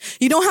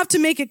 You don't have to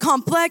make it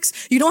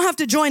complex. You don't have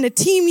to join a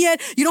team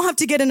yet. You don't have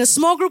to get in a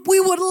small group. We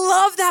would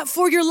love that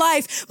for your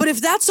life. But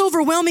if that's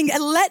overwhelming,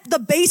 let the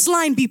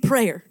baseline be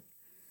prayer.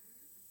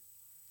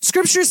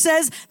 Scripture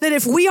says that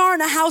if we are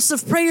in a house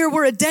of prayer,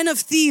 we're a den of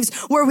thieves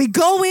where we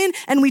go in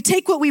and we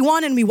take what we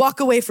want and we walk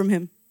away from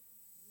him.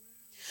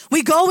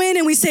 We go in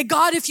and we say,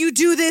 God, if you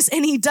do this,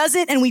 and he does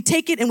it, and we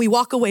take it and we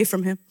walk away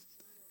from him.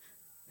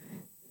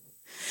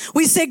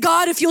 We say,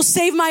 God, if you'll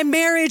save my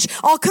marriage,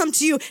 I'll come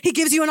to you. He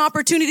gives you an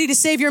opportunity to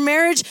save your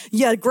marriage.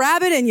 You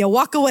grab it and you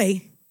walk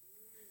away.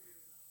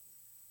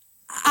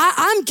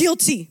 I'm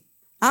guilty.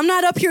 I'm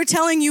not up here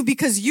telling you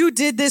because you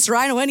did this or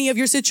I know any of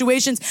your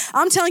situations.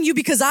 I'm telling you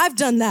because I've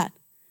done that.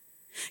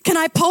 Can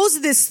I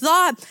pose this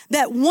thought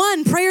that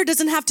one, prayer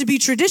doesn't have to be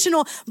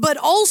traditional, but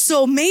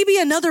also maybe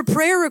another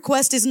prayer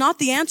request is not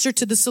the answer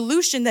to the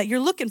solution that you're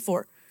looking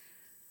for?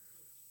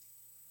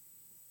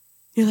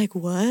 You're like,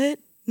 what?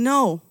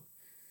 No.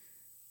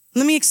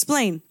 Let me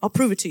explain. I'll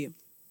prove it to you.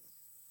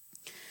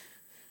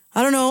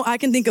 I don't know. I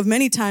can think of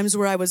many times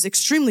where I was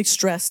extremely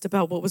stressed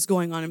about what was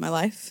going on in my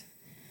life.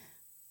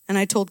 And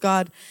I told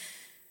God,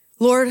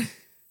 Lord,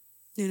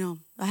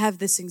 I have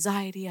this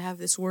anxiety, I have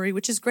this worry,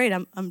 which is great.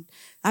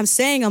 I'm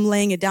saying I'm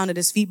laying it down at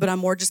his feet, but I'm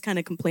more just kind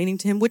of complaining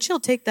to him, which he'll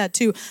take that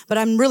too, but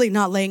I'm really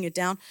not laying it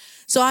down.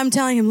 So I'm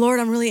telling him, Lord,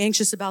 I'm really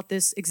anxious about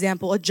this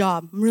example, a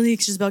job. I'm really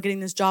anxious about getting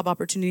this job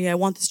opportunity. I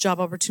want this job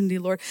opportunity,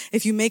 Lord.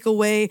 If you make a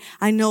way,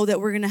 I know that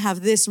we're going to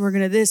have this and we're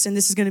going to this and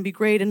this is going to be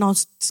great and I'll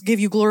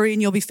give you glory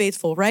and you'll be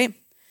faithful, right?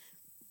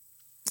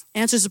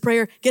 Answers to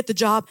prayer, get the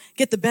job,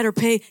 get the better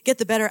pay, get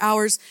the better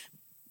hours.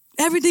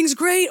 Everything's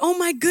great. Oh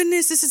my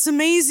goodness, this is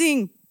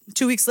amazing.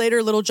 2 weeks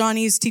later, little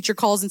Johnny's teacher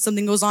calls and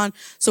something goes on.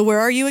 So where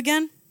are you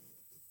again?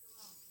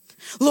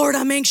 Lord,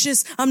 I'm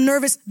anxious. I'm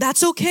nervous.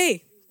 That's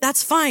okay.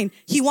 That's fine.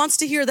 He wants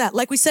to hear that.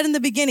 Like we said in the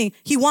beginning,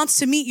 he wants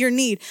to meet your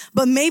need.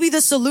 But maybe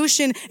the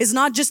solution is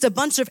not just a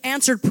bunch of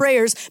answered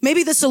prayers.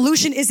 Maybe the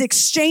solution is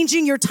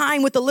exchanging your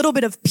time with a little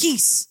bit of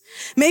peace.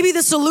 Maybe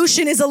the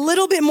solution is a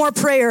little bit more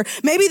prayer.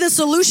 Maybe the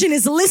solution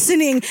is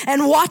listening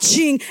and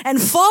watching and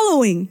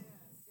following.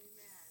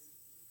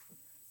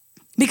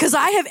 Because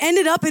I have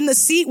ended up in the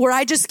seat where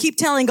I just keep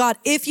telling God,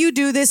 if you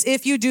do this,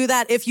 if you do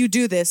that, if you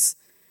do this.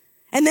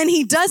 And then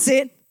he does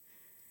it.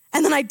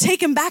 And then I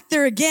take him back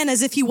there again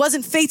as if he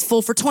wasn't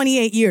faithful for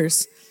 28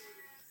 years.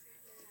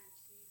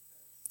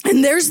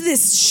 And there's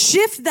this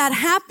shift that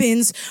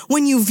happens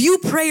when you view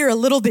prayer a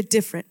little bit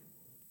different.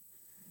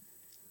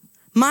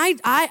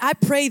 I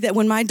pray that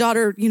when my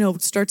daughter,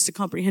 starts to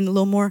comprehend a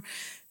little more,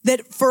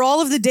 that for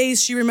all of the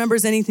days she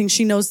remembers anything,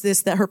 she knows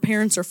this, that her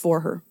parents are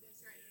for her.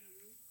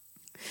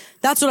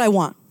 That's what I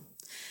want.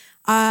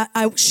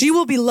 She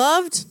will be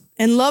loved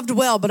and loved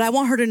well, but I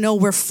want her to know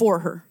we're for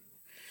her.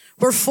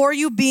 We're for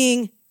you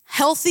being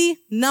healthy,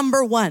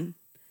 number one.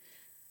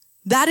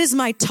 That is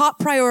my top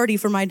priority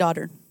for my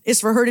daughter, is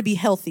for her to be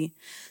healthy.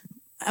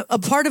 A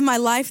part of my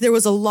life, there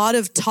was a lot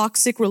of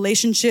toxic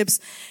relationships.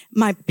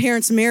 My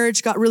parents'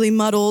 marriage got really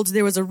muddled.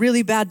 There was a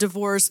really bad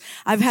divorce.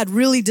 I've had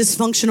really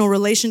dysfunctional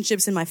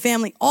relationships in my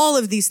family, all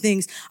of these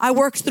things. I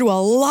worked through a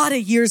lot of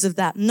years of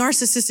that,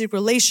 narcissistic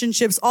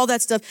relationships, all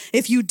that stuff.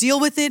 If you deal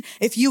with it,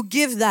 if you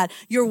give that,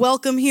 you're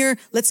welcome here.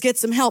 Let's get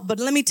some help. But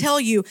let me tell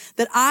you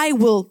that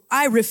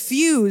I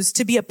refuse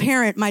to be a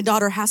parent my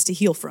daughter has to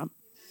heal from.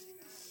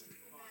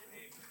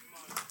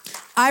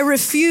 I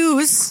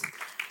refuse.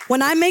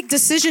 When I make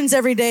decisions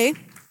every day,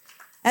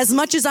 as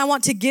much as I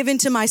want to give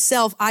into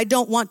myself, I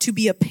don't want to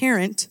be a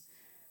parent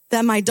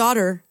that my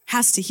daughter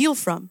has to heal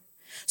from.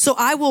 So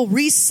I will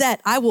reset.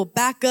 I will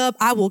back up.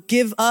 I will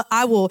give up.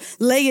 I will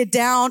lay it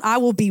down. I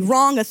will be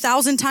wrong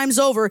 1,000 times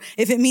over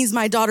if it means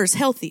my daughter's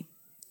healthy.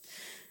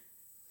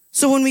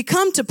 So when we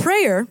come to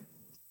prayer,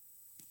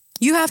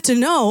 you have to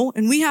know,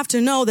 and we have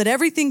to know that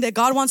everything that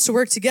God wants to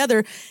work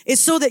together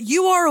is so that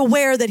you are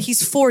aware that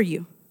he's for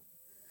you.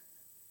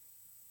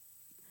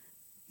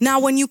 Now,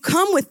 when you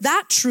come with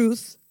that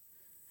truth,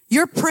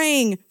 you're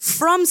praying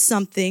from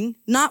something,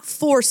 not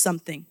for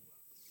something.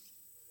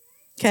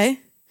 Okay?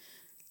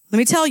 Let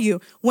me tell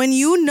you, when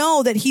you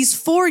know that he's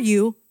for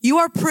you, you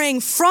are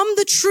praying from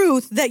the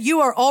truth that you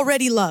are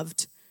already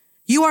loved.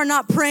 You are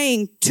not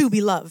praying to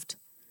be loved.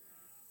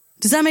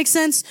 Does that make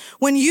sense?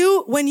 When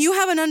you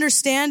have an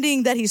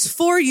understanding that he's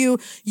for you,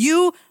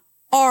 you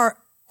are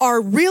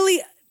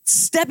really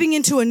stepping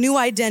into a new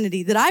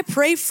identity, that I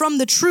pray from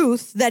the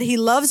truth that he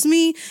loves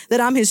me, that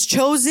I'm his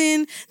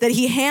chosen, that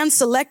he hand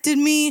selected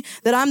me,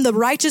 that I'm the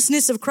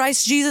righteousness of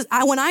Christ Jesus.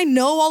 When I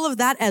know all of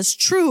that as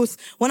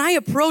truth, when I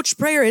approach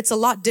prayer, it's a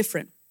lot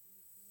different.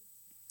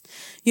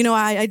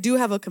 I do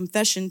have a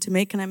confession to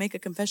make. Can I make a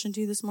confession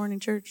to you this morning,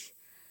 church?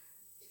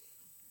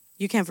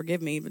 You can't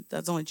forgive me, but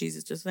that's only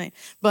Jesus just saying.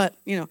 But,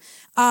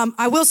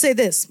 I will say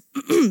this.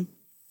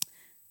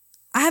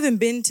 I haven't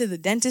been to the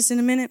dentist in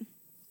a minute.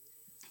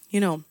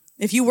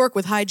 If you work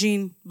with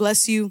hygiene,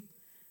 bless you.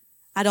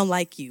 I don't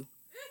like you.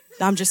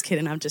 I'm just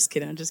kidding.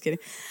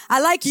 I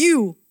like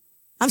you.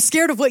 I'm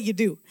scared of what you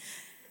do.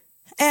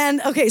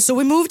 And okay, so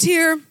we moved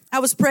here. I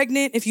was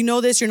pregnant. If you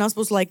know this, you're not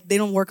supposed to they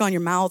don't work on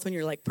your mouth when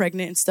you're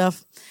pregnant and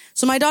stuff.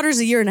 So my daughter's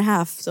a year and a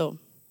half. So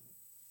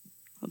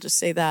I'll just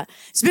say that.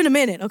 It's been a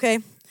minute, okay?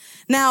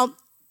 Now,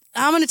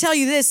 I'm going to tell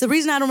you this. The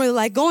reason I don't really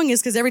like going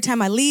is because every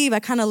time I leave, I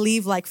kind of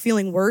leave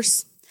feeling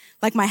worse.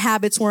 My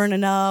habits weren't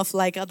enough,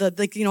 I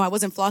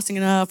wasn't flossing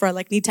enough, or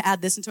I need to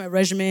add this into my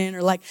regimen,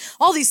 or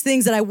all these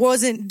things that I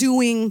wasn't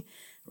doing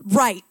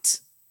right.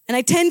 And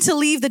I tend to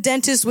leave the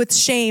dentist with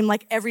shame,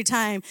 every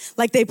time.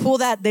 They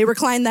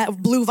recline that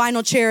blue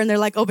vinyl chair and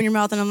they're open your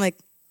mouth. And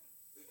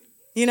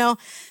I'm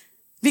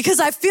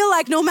because I feel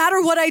no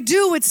matter what I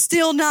do, it's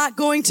still not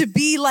going to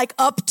be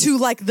up to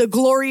the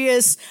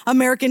glorious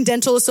American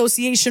Dental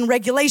Association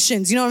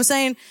regulations. You know what I'm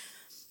saying?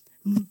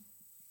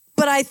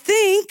 But I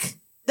think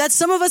that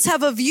some of us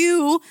have a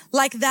view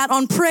like that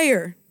on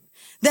prayer,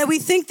 that we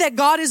think that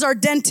God is our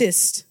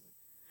dentist.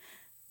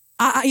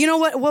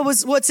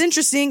 What's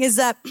interesting is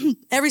that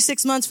every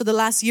 6 months for the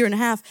last year and a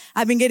half,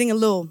 I've been getting a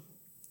little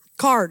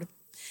card.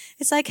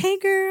 It's hey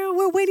girl,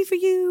 we're waiting for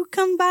you.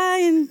 Come by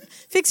and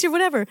fix your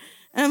whatever.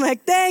 And I'm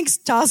thanks,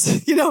 toss.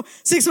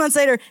 6 months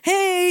later,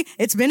 hey,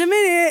 it's been a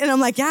minute. And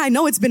I'm yeah, I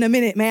know it's been a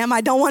minute, ma'am.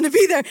 I don't want to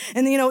be there.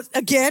 And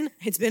again,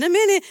 it's been a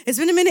minute.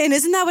 And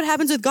isn't that what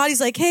happens with God?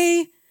 He's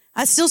hey,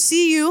 I still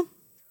see you.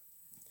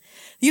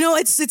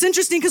 It's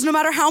interesting because no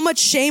matter how much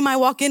shame I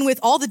walk in with,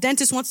 all the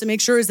dentist wants to make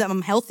sure is that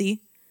I'm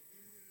healthy.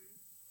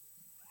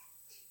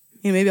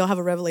 Maybe I'll have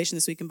a revelation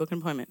this week and book an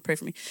appointment. Pray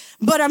for me.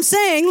 But I'm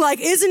saying,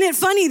 isn't it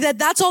funny that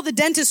that's all the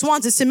dentist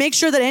wants, is to make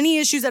sure that any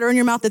issues that are in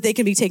your mouth, that they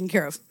can be taken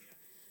care of.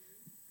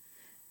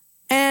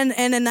 And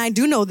I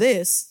do know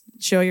this.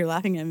 Joe, you're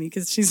laughing at me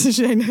because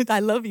I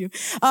love you.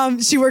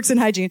 She works in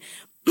hygiene.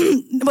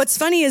 What's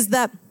funny is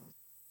that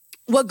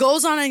what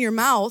goes on in your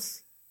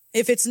mouth,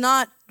 if it's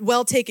not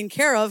well taken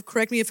care of,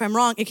 correct me if I'm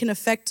wrong, it can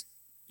affect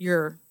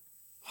your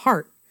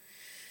heart.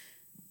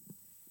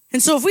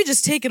 And so if we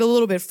just take it a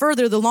little bit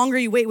further, the longer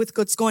you wait with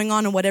what's going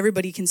on and what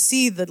everybody can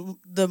see,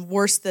 the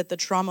worse that the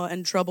trauma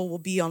and trouble will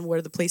be on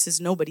where the places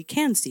nobody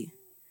can see.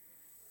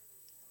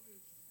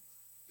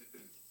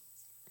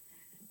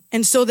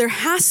 And so there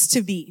has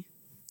to be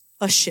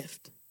a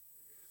shift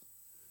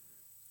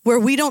where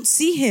we don't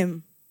see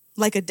him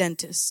like a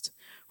dentist,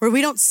 where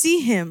we don't see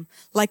him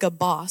like a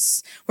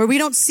boss, where we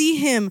don't see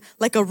him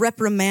like a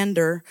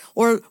reprimander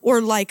or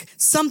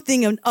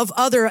something of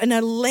other, in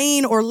a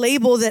lane or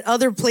label that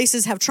other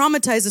places have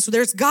traumatized us. So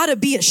there's got to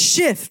be a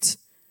shift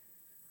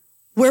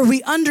where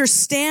we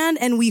understand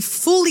and we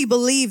fully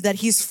believe that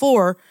he's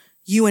for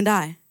you and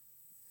I.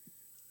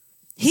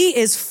 He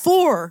is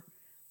for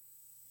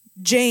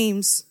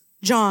James,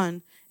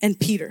 John, and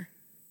Peter.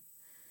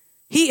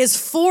 He is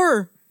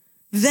for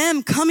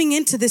them coming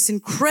into this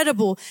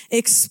incredible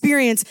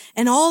experience.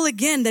 And all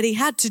again that he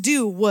had to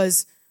do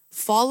was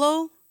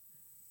follow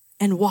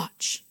and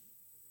watch.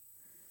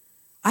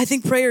 I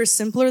think prayer is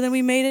simpler than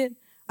we made it.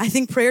 I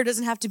think prayer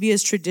doesn't have to be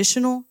as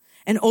traditional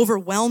and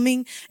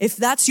overwhelming. If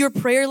that's your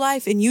prayer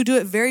life and you do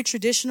it very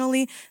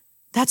traditionally,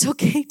 that's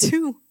okay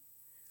too.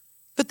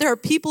 But there are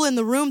people in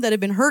the room that have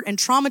been hurt and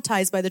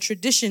traumatized by the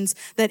traditions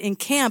that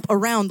encamp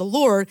around the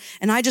Lord.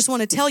 And I just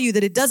want to tell you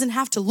that it doesn't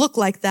have to look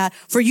like that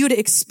for you to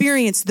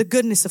experience the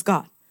goodness of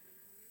God.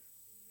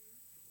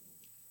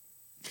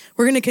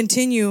 We're going to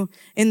continue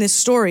in this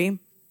story.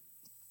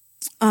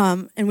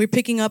 And we're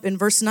picking up in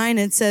verse 9. And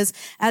it says,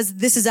 as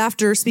this is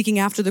speaking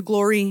after the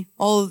glory,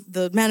 all of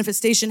the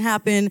manifestation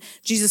happened.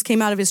 Jesus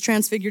came out of his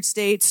transfigured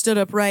state, stood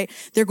upright.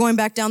 They're going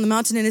back down the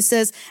mountain. And it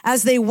says,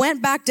 as they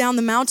went back down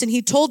the mountain,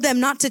 he told them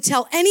not to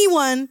tell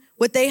anyone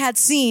what they had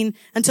seen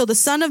until the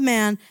Son of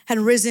Man had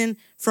risen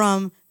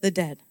from the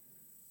dead.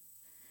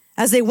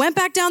 As they went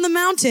back down the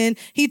mountain,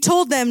 he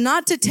told them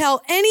not to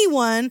tell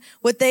anyone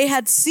what they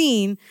had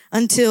seen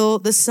until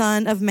the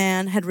Son of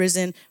Man had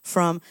risen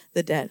from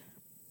the dead.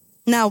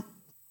 Now,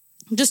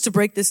 just to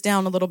break this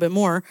down a little bit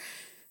more,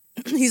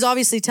 he's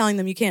obviously telling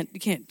them you can't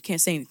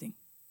say anything.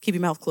 Keep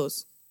your mouth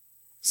closed.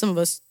 Some of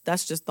us,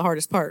 that's just the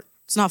hardest part.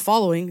 It's not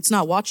following, it's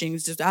not watching,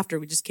 it's just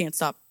after. We just can't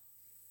stop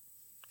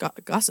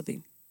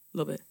gossiping a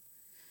little bit.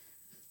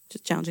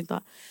 Just challenging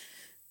thought.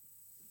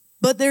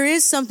 But there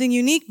is something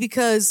unique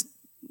because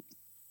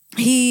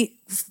he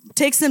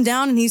takes them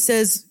down and he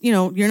says,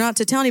 you're not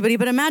to tell anybody,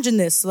 but imagine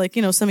this, some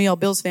of y'all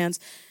Bills fans.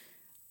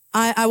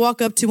 I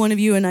walk up to one of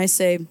you and I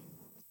say,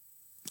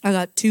 I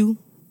got 2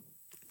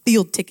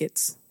 field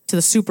tickets to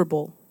the Super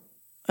Bowl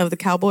of the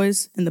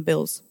Cowboys and the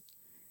Bills.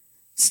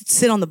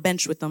 Sit on the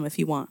bench with them if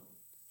you want.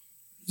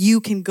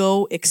 You can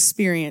go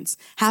experience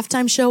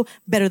halftime show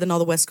better than all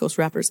the West Coast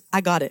rappers.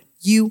 I got it.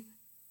 You,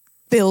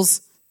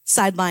 Bills,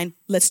 sideline,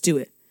 let's do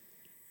it.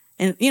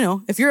 And,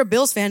 if you're a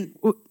Bills fan,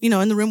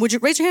 in the room, would you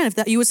raise your hand if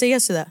that you would say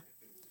yes to that?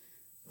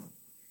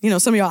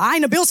 Some of y'all, I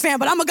ain't a Bills fan,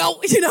 but I'm going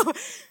to go,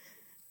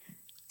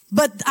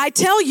 But I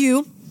tell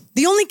you,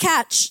 the only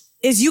catch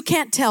is you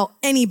can't tell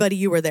anybody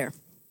you were there.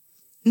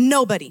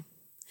 Nobody.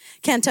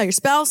 Can't tell your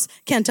spouse,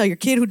 can't tell your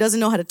kid who doesn't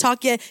know how to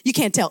talk yet. You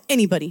can't tell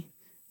anybody.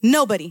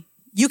 Nobody.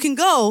 You can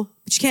go,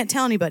 but you can't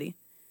tell anybody.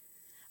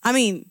 I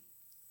mean,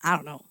 I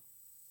don't know.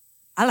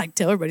 I like to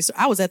tell everybody. So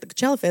I was at the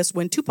Coachella Fest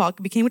when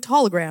Tupac became a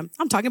hologram.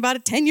 I'm talking about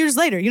it 10 years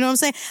later. You know what I'm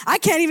saying? I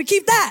can't even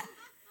keep that.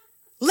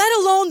 Let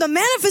alone the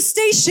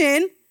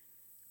manifestation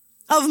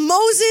of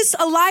Moses,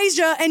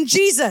 Elijah, and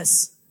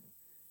Jesus.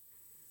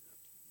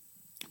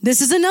 This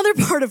is another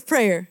part of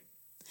prayer.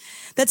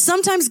 That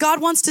sometimes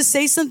God wants to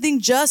say something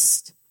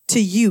just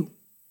to you.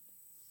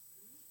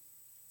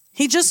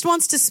 He just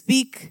wants to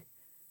speak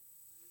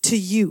to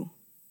you.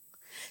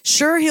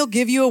 Sure, he'll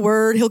give you a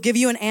word. He'll give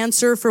you an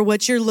answer for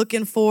what you're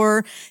looking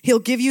for. He'll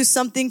give you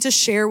something to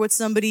share with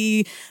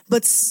somebody.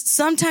 But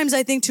sometimes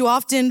I think too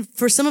often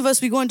for some of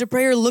us, we go into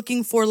prayer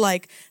looking for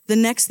like the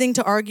next thing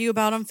to argue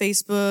about on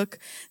Facebook,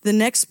 the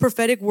next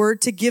prophetic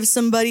word to give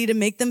somebody to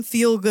make them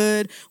feel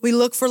good. We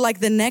look for like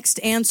the next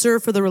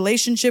answer for the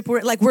relationship.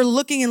 We're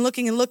looking and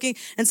looking and looking.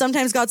 And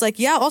sometimes God's like,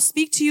 yeah, I'll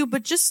speak to you,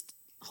 but just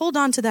hold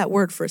on to that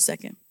word for a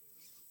second.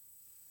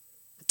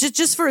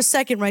 Just for a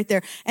second right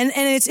there. And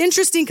it's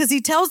interesting because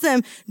he tells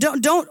them,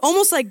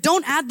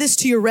 don't add this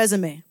to your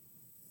resume.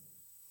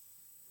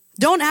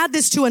 Don't add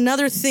this to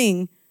another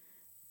thing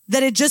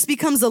that it just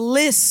becomes a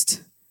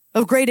list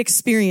of great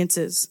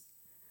experiences.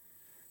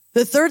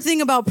 The third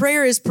thing about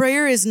prayer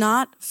is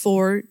not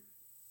for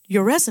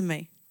your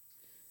resume.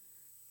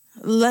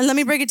 Let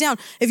me break it down.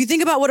 If you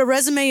think about what a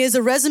resume is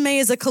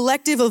a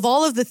collective of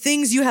all of the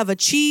things you have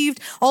achieved,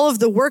 all of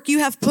the work you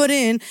have put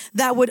in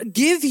that would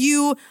give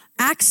you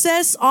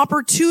access,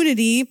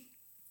 opportunity,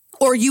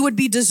 or you would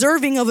be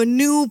deserving of a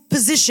new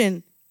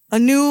position, a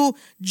new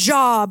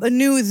job, a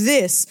new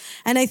this.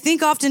 And I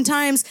think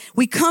oftentimes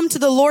we come to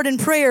the Lord in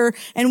prayer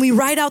and we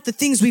write out the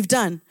things we've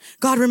done.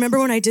 God, remember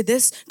when I did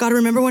this? God,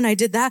 remember when I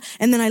did that?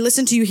 And then I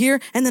listened to you here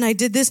and then I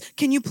did this.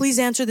 Can you please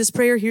answer this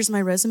prayer? Here's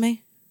my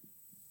resume.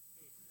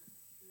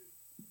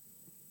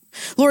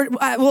 Lord,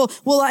 I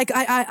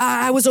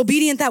was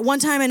obedient that one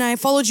time and I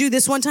followed you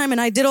this one time and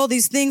I did all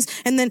these things.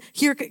 And then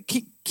here,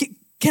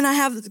 can I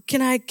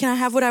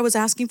have what I was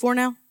asking for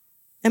now?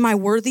 Am I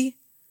worthy?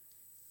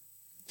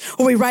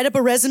 Or we write up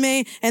a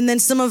resume and then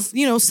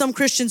some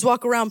Christians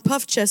walk around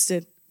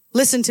puff-chested.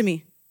 Listen to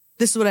me.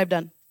 This is what I've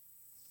done.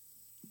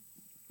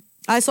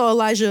 I saw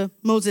Elijah,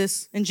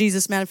 Moses, and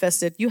Jesus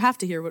manifested. You have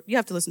to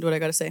listen to what I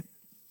got to say.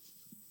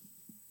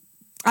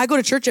 I go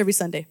to church every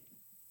Sunday.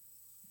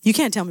 You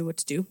can't tell me what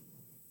to do.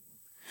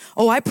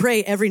 Oh, I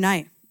pray every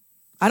night.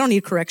 I don't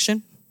need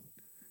correction.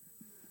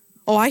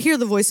 Oh, I hear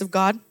the voice of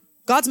God.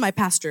 God's my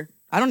pastor.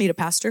 I don't need a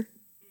pastor.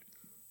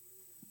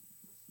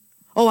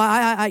 Oh,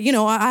 I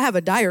have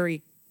a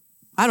diary.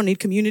 I don't need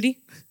community.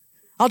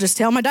 I'll just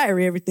tell my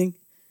diary everything.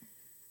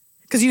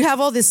 Because you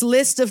have all this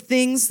list of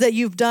things that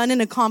you've done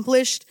and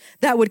accomplished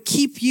that would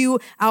keep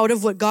you out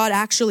of what God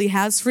actually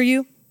has for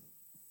you.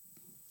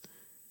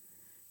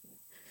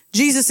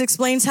 Jesus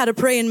explains how to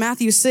pray in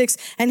Matthew 6,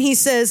 and he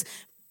says,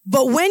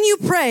 but when you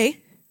pray,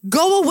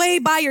 go away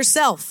by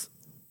yourself.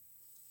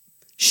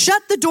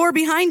 Shut the door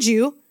behind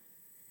you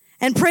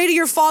and pray to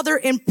your Father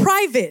in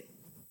private.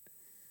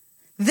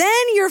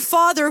 Then your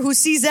Father who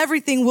sees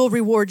everything will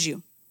reward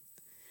you.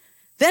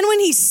 Then when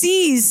he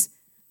sees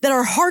that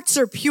our hearts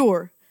are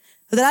pure,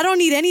 that I don't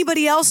need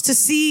anybody else to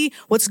see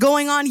what's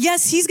going on.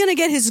 Yes, he's going to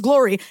get his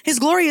glory. His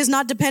glory is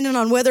not dependent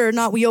on whether or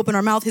not we open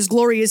our mouth. His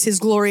glory is his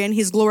glory, and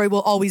his glory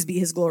will always be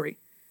his glory.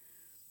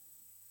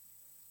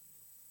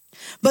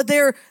 But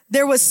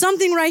there was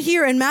something right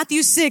here in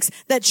Matthew 6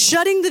 that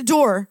shutting the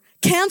door,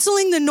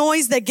 canceling the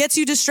noise that gets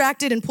you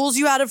distracted and pulls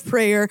you out of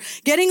prayer,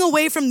 getting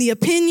away from the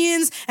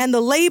opinions and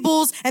the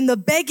labels and the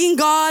begging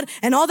God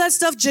and all that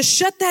stuff, just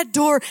shut that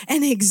door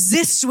and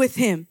exist with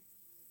him.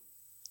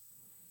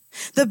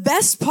 The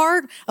best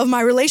part of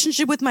my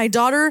relationship with my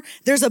daughter,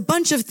 there's a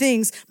bunch of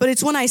things, but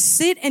it's when I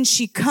sit and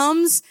she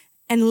comes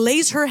and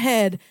lays her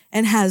head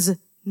and has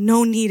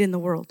no need in the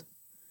world.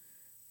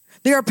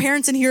 There are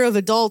parents in here of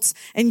adults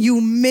and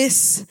you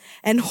miss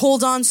and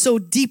hold on so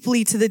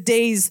deeply to the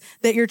days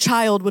that your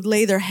child would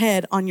lay their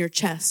head on your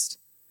chest.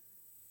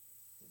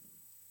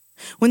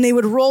 When they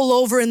would roll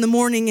over in the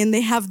morning and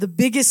they have the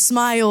biggest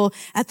smile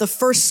at the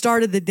first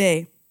start of the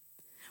day.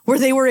 Where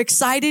they were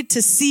excited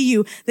to see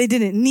you. They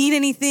didn't need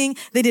anything.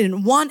 They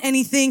didn't want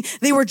anything.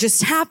 They were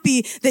just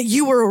happy that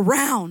you were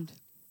around.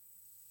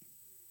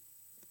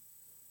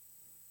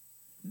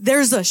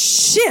 There's a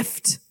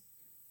shift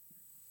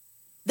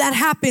that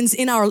happens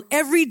in our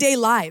everyday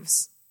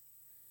lives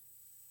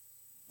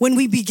when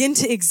we begin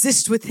to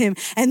exist with him.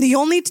 And the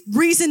only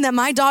reason that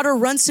my daughter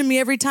runs to me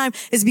every time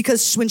is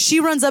because when she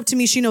runs up to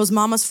me, she knows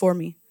mama's for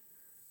me.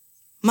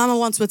 Mama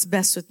wants what's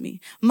best with me.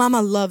 Mama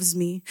loves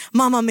me.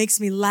 Mama makes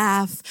me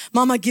laugh.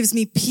 Mama gives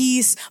me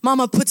peace.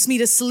 Mama puts me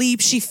to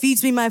sleep. She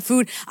feeds me my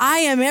food. I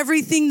am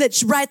everything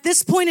that right at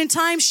this point in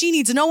time, she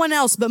needs no one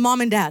else but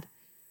mom and dad.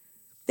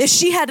 If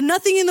she had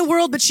nothing in the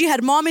world, but she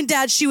had mom and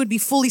dad, she would be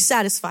fully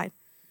satisfied.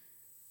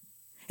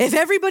 If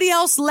everybody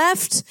else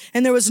left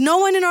and there was no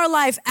one in our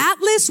life,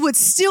 Atlas would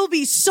still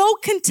be so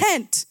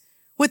content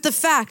with the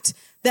fact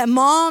that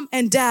mom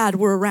and dad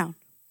were around.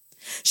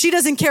 She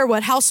doesn't care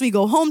what house we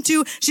go home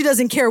to. She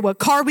doesn't care what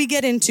car we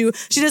get into.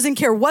 She doesn't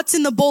care what's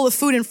in the bowl of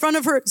food in front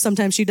of her.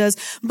 Sometimes she does,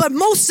 but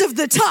most of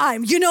the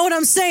time, you know what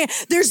I'm saying?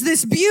 There's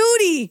this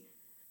beauty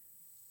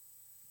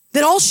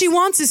that all she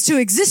wants is to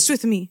exist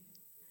with me.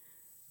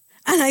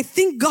 And I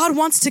think God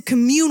wants to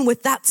commune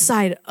with that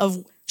side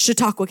of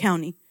Chautauqua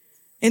County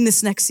in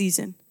this next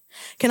season.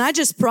 Can I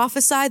just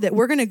prophesy that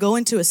we're going to go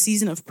into a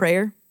season of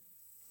prayer?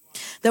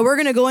 That we're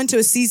going to go into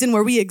a season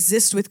where we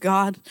exist with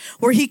God,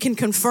 where he can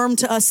confirm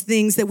to us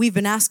things that we've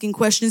been asking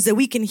questions, that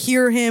we can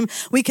hear him,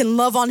 we can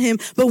love on him,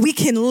 but we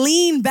can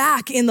lean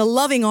back in the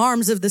loving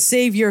arms of the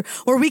Savior,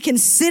 or we can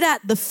sit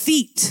at the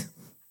feet.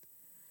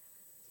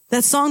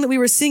 That song that we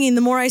were singing,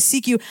 The More I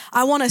Seek You,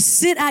 I want to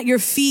sit at your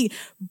feet,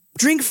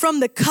 drink from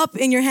the cup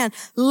in your hand,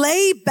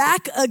 lay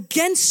back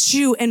against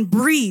you and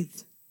breathe.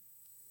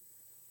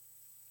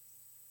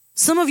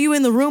 Some of you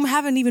in the room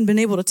haven't even been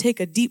able to take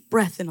a deep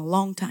breath in a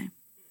long time.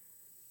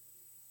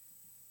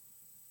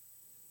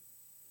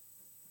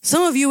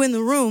 Some of you in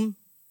the room,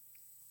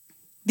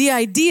 the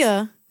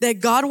idea that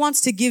God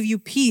wants to give you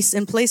peace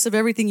in place of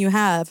everything you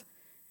have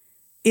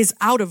is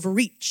out of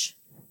reach.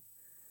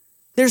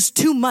 There's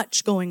too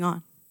much going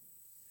on.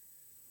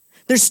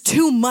 There's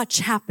too much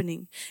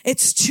happening.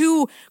 It's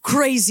too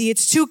crazy.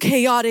 It's too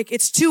chaotic.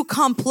 It's too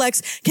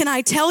complex. Can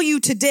I tell you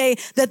today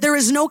that there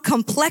is no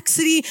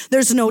complexity?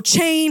 There's no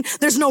chain.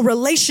 There's no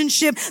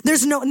relationship.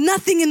 There's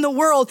nothing in the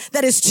world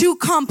that is too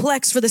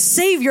complex for the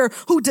Savior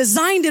who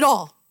designed it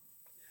all.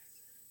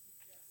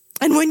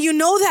 And when you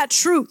know that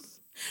truth,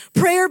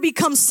 prayer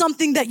becomes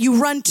something that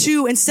you run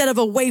to instead of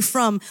away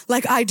from,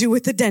 like I do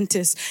with the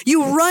dentist.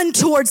 You run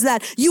towards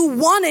that. You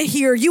want to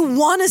hear. You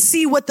want to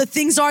see what the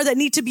things are that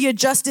need to be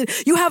adjusted.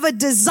 You have a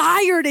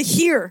desire to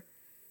hear.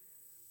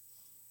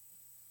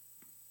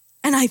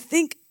 And I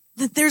think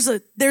that there's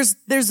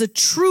a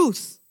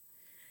truth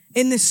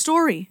in this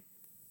story.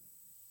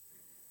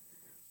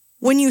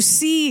 When you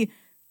see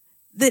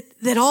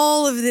that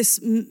all of this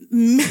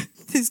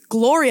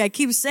glory, I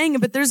keep saying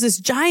it, but there's this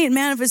giant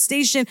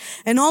manifestation,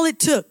 and all it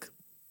took,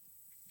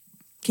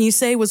 can you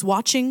say, was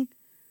watching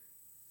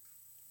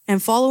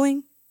and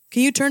following?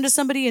 Can you turn to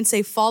somebody and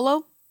say,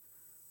 follow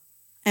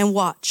and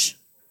watch?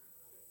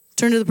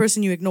 Turn to the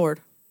person you ignored,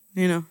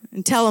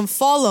 and tell them,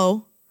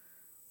 follow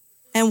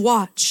and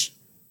watch.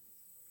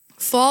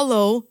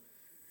 Follow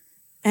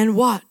and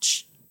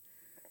watch.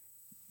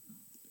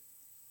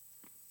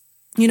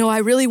 I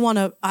really want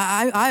to,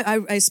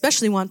 I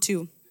especially want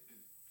to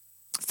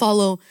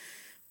follow,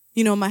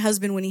 my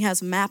husband when he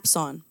has maps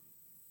on.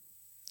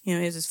 He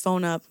has his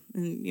phone up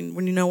and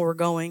when where we're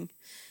going.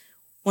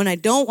 When I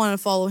don't want to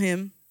follow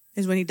him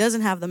is when he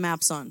doesn't have the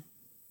maps on.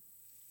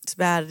 It's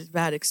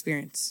bad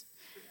experience.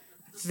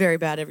 It's very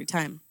bad every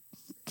time.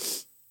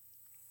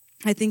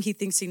 I think he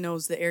thinks he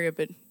knows the area,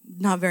 but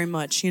not very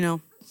much, And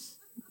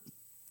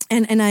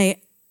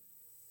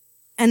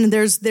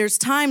there's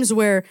times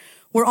where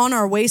we're on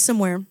our way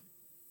somewhere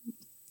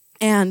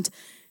and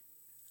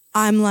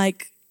I'm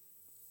like,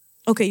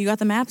 okay, you got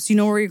the maps? You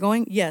know where you're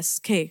going? Yes.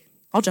 Okay,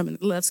 I'll jump in.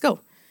 Let's go.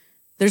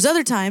 There's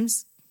other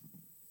times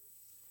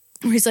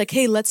where he's like,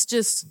 hey, when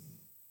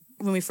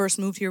we first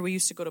moved here, we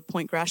used to go to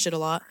Point Gratiot a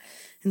lot.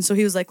 And so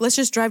he was like, let's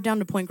just drive down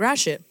to Point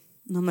Gratiot.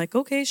 And I'm like,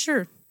 okay,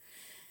 sure.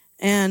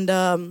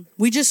 And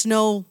we just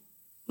know,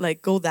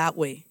 go that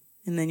way.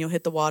 And then you'll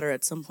hit the water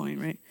at some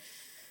point, right?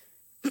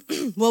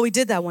 Well, we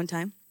did that one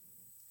time.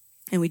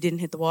 And we didn't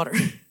hit the water.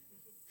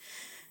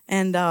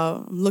 And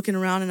I'm looking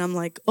around and I'm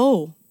like,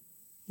 oh,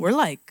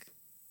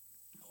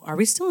 are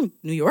we still in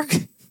New York?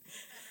 And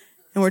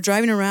we're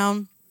driving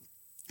around.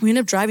 We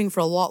ended up driving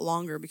for a lot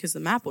longer because the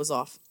map was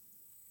off.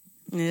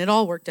 And it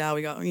all worked out.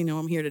 We got,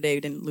 I'm here today.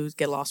 We didn't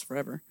get lost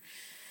forever.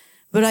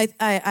 But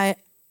I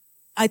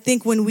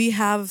think when we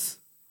kind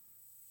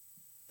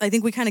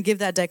of give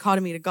that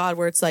dichotomy to God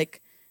where it's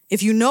like,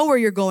 if you know where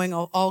you're going,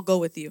 I'll go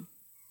with you.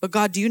 But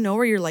God, do you know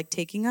where you're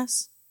taking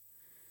us?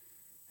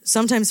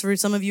 Sometimes for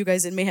some of you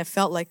guys, it may have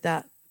felt like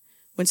that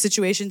when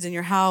situations in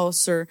your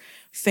house or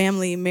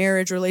family,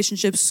 marriage,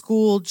 relationships,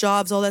 school,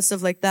 jobs, all that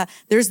stuff like that,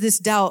 there's this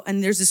doubt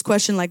and there's this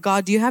question like,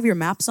 God, do you have your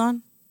maps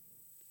on?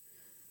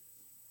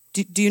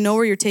 Do you know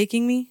where you're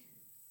taking me?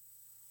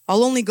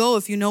 I'll only go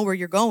if you know where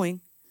you're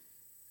going.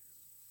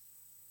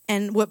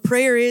 And what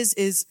prayer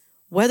is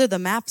whether the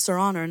maps are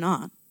on or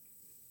not.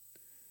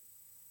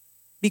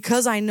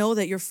 Because I know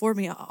that you're for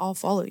me, I'll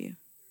follow you.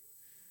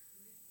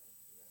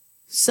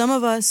 Some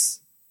of us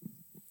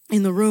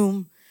in the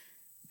room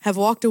have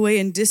walked away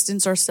and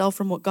distanced ourselves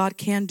from what God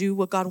can do,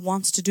 what God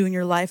wants to do in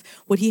your life,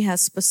 what he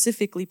has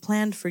specifically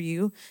planned for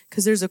you,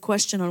 because there's a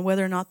question on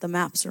whether or not the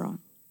maps are on.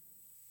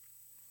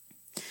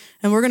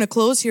 And we're going to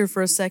close here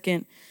for a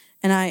second,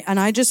 and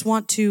I just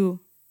want to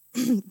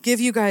give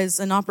you guys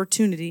an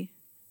opportunity,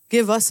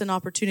 give us an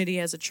opportunity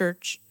as a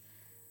church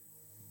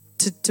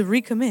to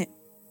recommit.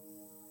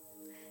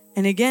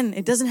 And again,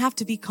 it doesn't have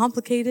to be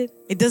complicated.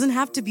 It doesn't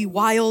have to be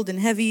wild and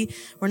heavy.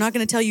 We're not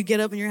going to tell you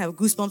get up and you're going to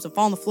have goosebumps and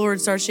fall on the floor and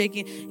start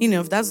shaking. You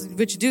know, if that's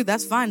what you do,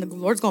 that's fine. The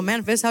Lord's going to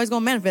manifest how he's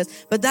going to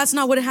manifest. But that's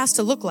not what it has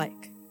to look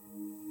like.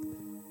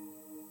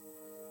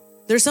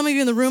 There's some of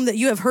you in the room that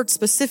you have heard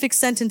specific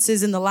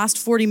sentences in the last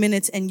 40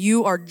 minutes and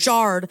you are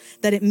jarred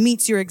that it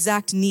meets your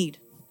exact need.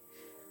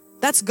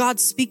 That's God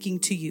speaking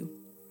to you.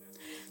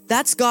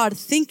 That's God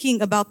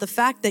thinking about the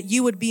fact that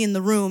you would be in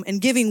the room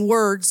and giving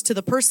words to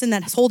the person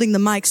that's holding the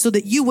mic so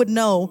that you would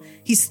know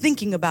he's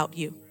thinking about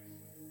you.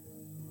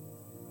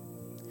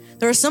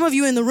 There are some of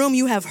you in the room,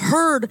 you have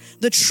heard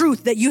the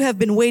truth that you have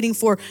been waiting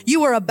for.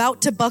 You were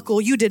about to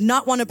buckle. You did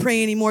not want to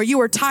pray anymore. You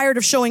were tired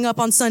of showing up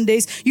on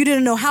Sundays. You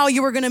didn't know how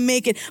you were going to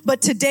make it.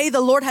 But today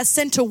the Lord has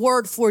sent a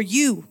word for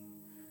you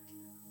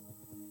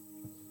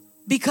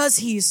because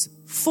he's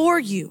for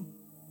you.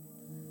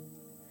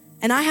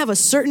 And I have a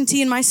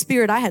certainty in my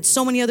spirit. I had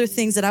so many other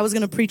things that I was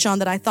going to preach on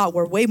that I thought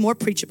were way more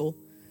preachable.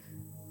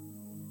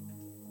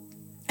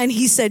 And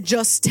he said,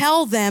 just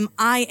tell them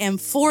I am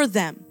for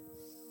them.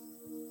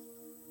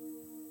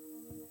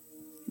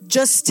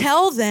 Just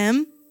tell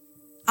them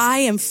I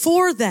am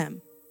for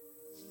them.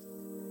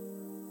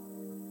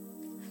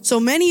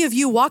 So many of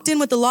you walked in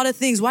with a lot of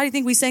things. Why do you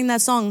think we sang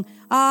that song?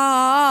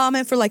 I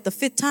meant for like the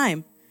 5th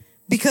time.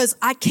 Because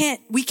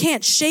we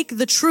can't shake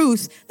the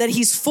truth that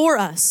he's for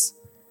us.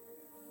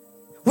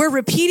 We're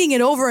repeating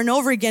it over and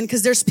over again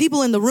because there's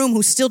people in the room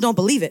who still don't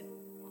believe it.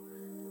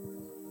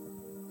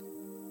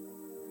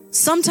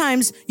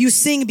 Sometimes you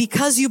sing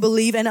because you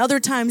believe, and other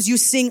times you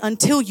sing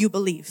until you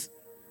believe.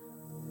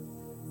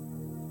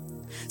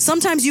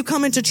 Sometimes you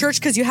come into church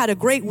because you had a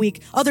great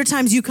week. Other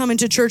times you come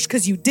into church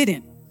because you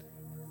didn't.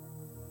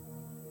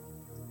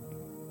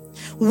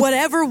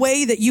 Whatever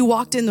way that you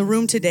walked in the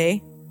room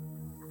today,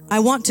 I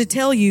want to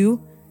tell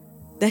you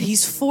that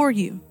he's for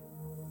you.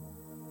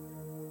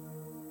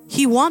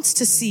 He wants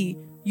to see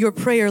your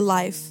prayer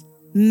life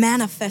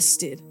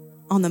manifested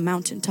on the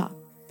mountaintop.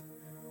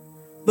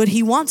 But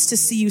he wants to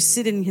see you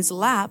sit in his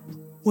lap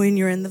when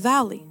you're in the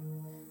valley.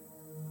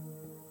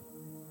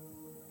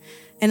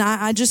 And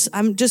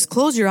I'm just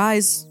close your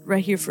eyes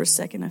right here for a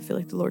second. I feel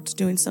like the Lord's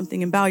doing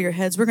something, and bow your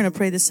heads. We're going to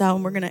pray this out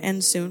and we're going to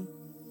end soon.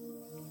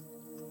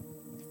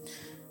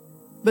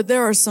 But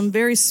there are some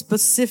very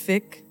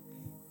specific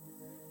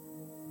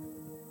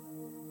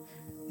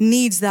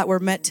needs that were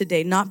met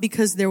today, not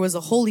because there was a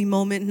holy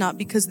moment, not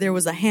because there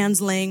was a hands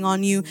laying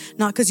on you,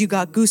 not because you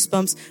got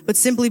goosebumps, but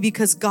simply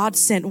because God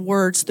sent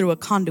words through a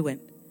conduit.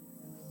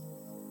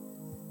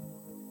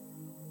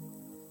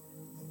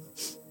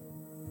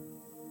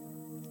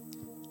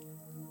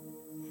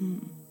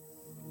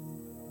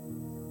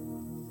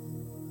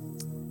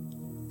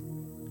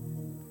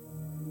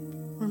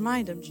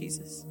 Remind him,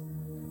 Jesus.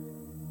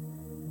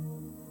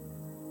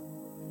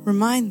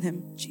 Remind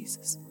them,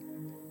 Jesus.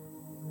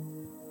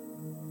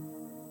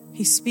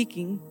 He's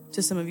speaking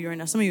to some of you right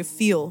now. Some of you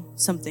feel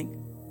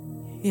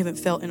something you haven't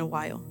felt in a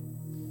while.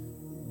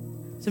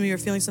 Some of you are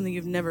feeling something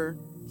you've never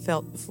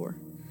felt before.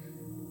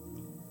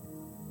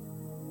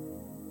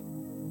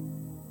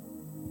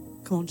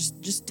 Come on,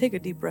 just take a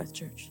deep breath,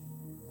 church.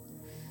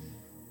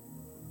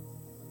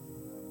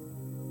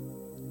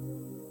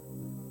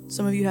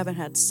 Some of you haven't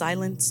had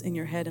silence in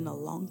your head in a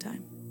long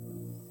time.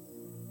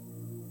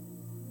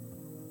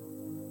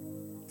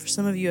 For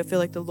some of you, I feel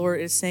like the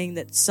Lord is saying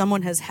that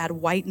someone has had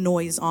white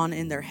noise on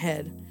in their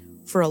head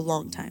for a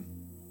long time.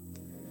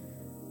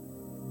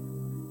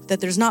 That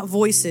there's not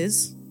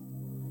voices,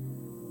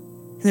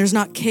 and there's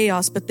not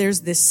chaos, but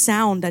there's this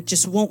sound that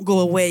just won't go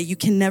away. You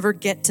can never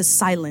get to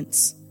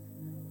silence.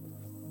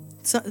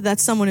 So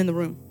that's someone in the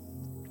room.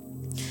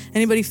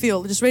 Anybody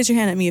feel? Just raise your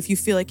hand at me if you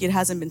feel like it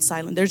hasn't been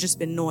silent. There's just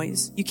been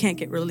noise. You can't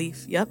get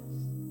relief. Yep.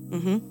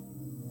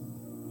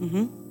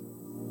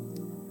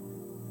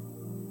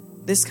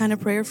 This kind of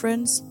prayer,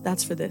 friends,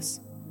 that's for this.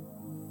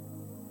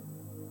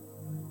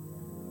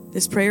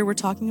 This prayer we're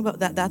talking about,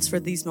 that's for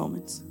these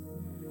moments.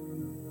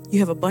 You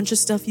have a bunch of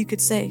stuff you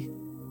could say,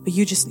 but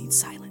you just need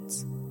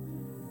silence.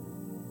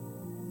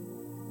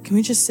 Can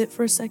we just sit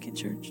for a second,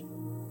 church?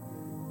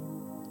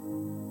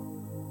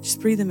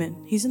 Just breathe him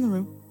in. He's in the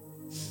room.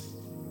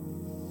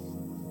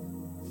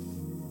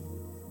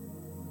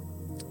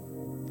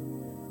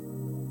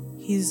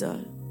 He's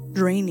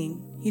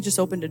draining. He just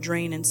opened a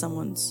drain in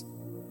someone's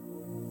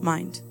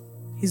mind.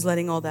 He's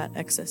letting all that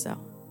excess out.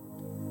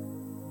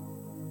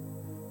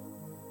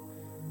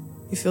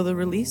 You feel the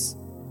release?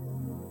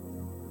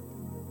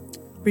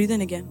 Breathe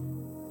in again.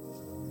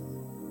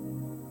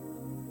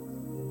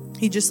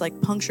 He just like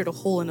punctured a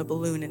hole in a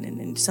balloon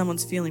and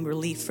someone's feeling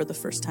relief for the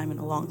first time in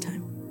a long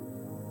time.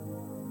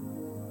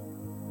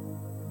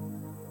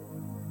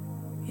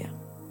 Yeah.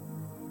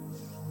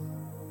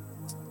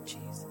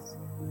 Jesus.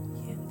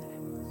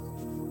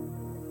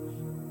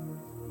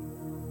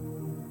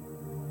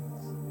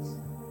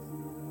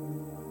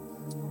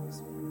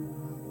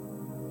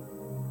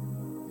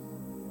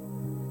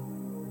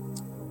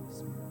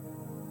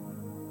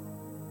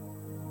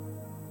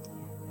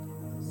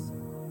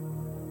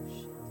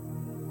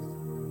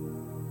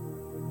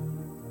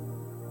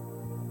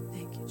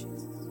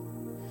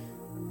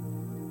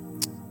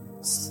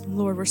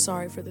 we're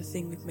sorry for the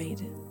thing we've made.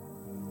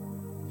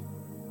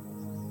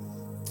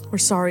 We're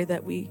sorry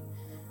that we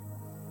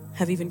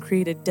have even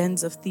created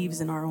dens of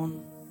thieves in our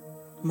own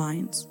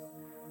minds,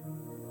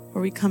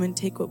 where we come and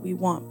take what we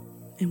want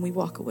and we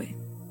walk away.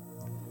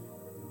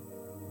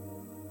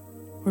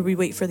 Where we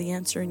wait for the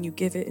answer and you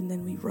give it and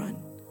then we run.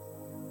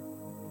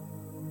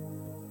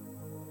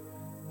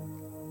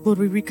 Lord,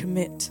 we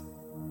recommit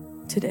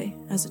today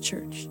as a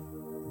church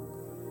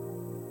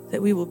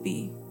that we will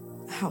be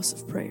a house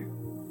of prayer.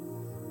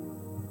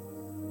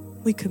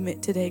 We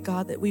commit today,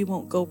 God, that we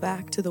won't go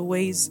back to the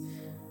ways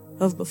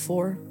of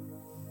before.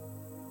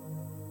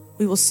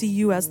 We will see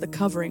you as the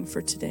covering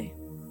for today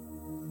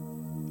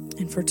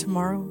and for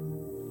tomorrow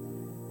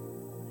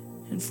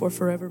and for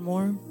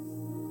forevermore.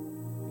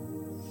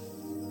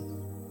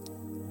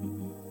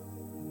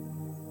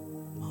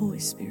 Holy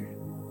Spirit,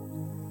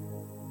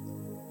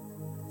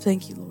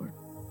 thank you, Lord.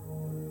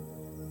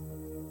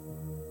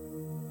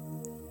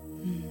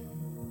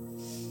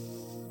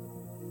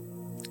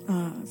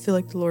 I feel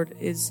like the Lord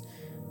is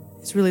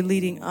really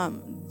leading.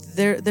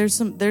 There's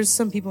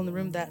some people in the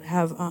room that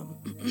have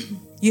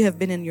you have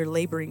been in your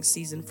laboring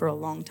season for a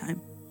long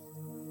time.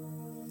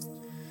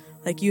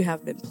 Like you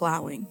have been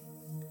plowing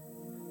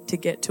to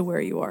get to where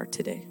you are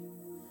today.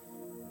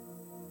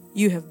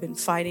 You have been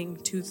fighting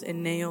tooth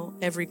and nail.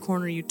 Every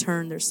corner you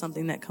turn, there's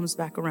something that comes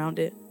back around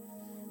it.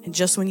 And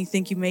just when you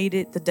think you made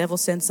it, the devil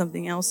sends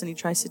something else and he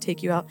tries to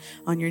take you out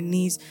on your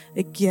knees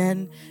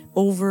again,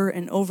 over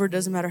and over.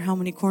 Doesn't matter how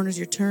many corners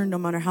you turn, no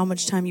matter how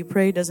much time you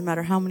pray, doesn't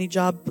matter how many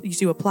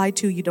jobs you apply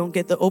to, you don't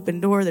get the open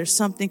door. There's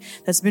something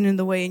that's been in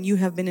the way and you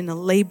have been in a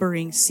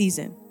laboring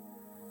season.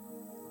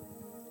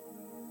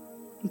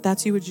 If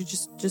that's you, would you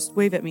just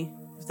wave at me?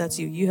 If that's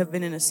you, you have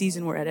been in a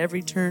season where at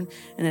every turn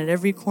and at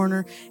every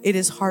corner, it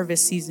is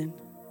harvest season.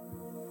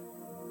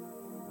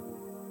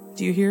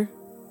 Do you hear?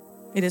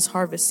 It is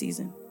harvest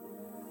season.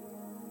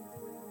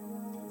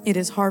 It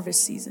is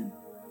harvest season.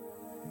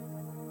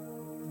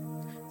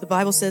 The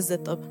Bible says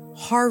that the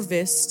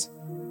harvest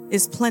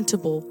is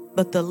plentiful,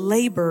 but the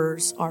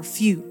laborers are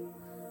few.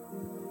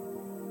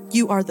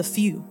 You are the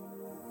few.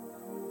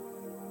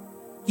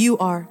 You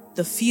are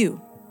the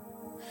few.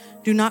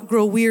 Do not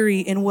grow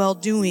weary in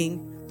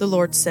well-doing, the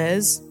Lord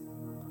says.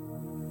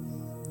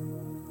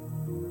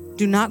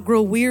 Do not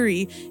grow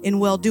weary in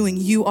well-doing.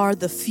 You are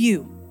the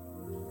few.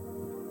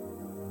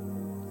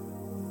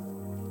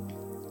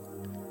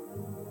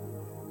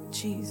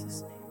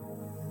 Jesus.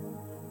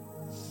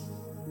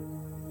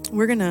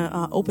 We're going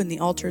to open the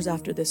altars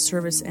after this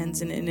service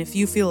ends. And if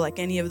you feel like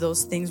any of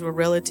those things were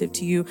relative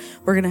to you,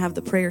 we're going to have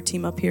the prayer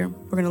team up here.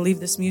 We're going to leave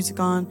this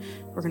music on.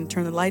 We're going to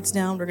turn the lights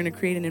down. We're going to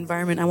create an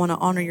environment. I want to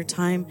honor your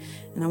time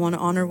and I want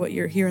to honor what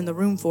you're here in the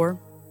room for.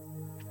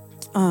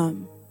 But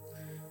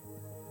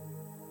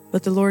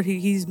the Lord,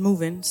 He's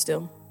moving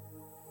still.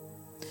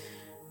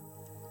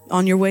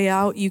 On your way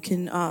out, you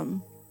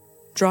can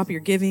drop your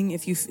giving.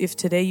 If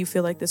today you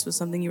feel like this was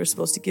something you were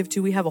supposed to give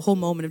to, we have a whole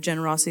moment of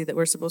generosity that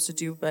we're supposed to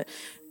do. But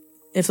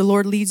if the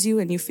Lord leads you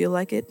and you feel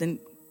like it, then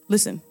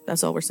listen,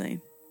 that's all we're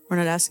saying. We're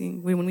not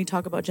asking. When we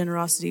talk about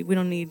generosity, we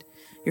don't need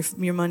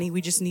your money.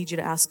 We just need you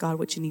to ask God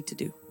what you need to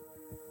do.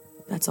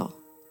 That's all.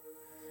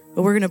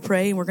 But we're going to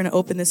pray and we're going to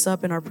open this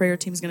up and our prayer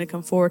team is going to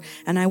come forward.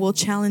 And I will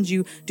challenge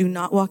you, do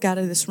not walk out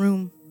of this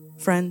room,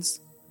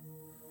 friends.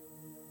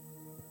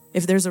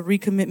 If there's a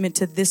recommitment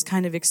to this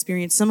kind of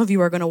experience, some of you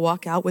are going to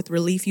walk out with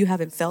relief you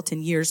haven't felt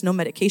in years. No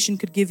medication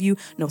could give you,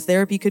 no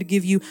therapy could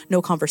give you,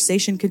 no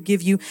conversation could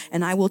give you.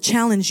 And I will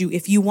challenge you,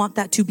 if you want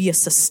that to be a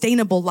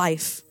sustainable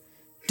life,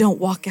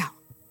 don't walk out.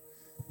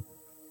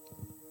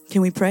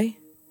 Can we pray?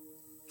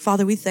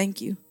 Father, we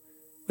thank you.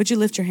 Would you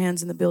lift your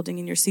hands in the building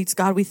in your seats?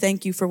 God, we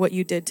thank you for what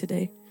you did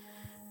today.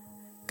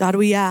 God,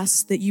 we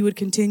ask that you would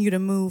continue to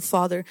move,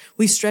 Father.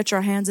 We stretch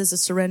our hands as a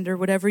surrender.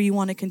 Whatever you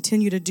want to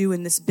continue to do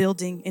in this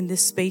building, in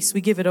this space,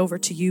 we give it over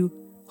to you,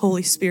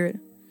 Holy Spirit.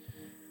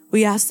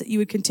 We ask that you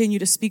would continue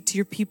to speak to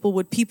your people.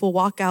 Would people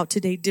walk out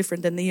today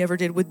different than they ever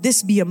did? Would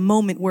this be a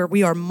moment where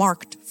we are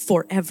marked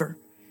forever?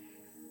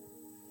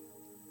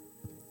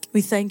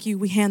 We thank you.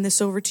 We hand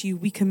this over to you.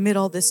 We commit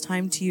all this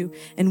time to you.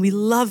 And we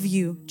love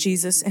you,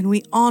 Jesus. And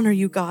we honor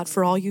you, God,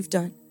 for all you've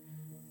done.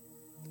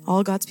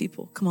 All God's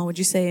people. Come on, would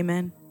you say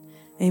amen?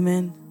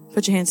 Amen.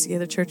 Put your hands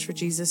together, church, for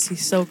Jesus.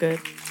 He's so good.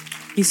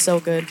 He's so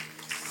good.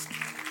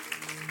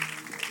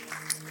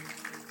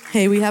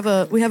 Hey, we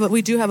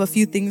do have a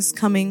few things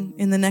coming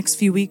in the next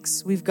few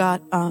weeks. We've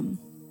got,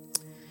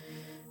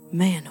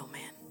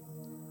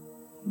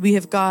 we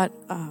have got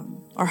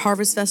our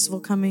Harvest Festival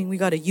coming. We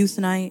got a youth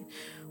night.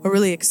 We're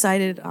really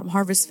excited.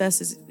 Harvest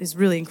Fest is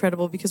really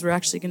incredible because we're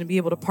actually going to be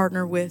able to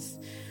partner with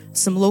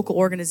some local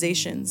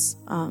organizations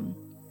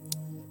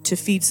to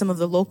feed some of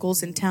the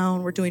locals in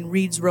town. We're doing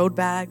Reed's Road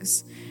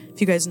Bags. If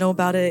you guys know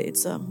about it,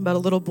 it's about a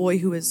little boy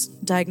who was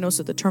diagnosed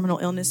with a terminal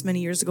illness many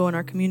years ago in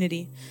our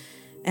community.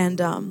 And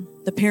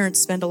the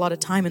parents spend a lot of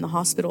time in the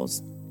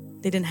hospitals.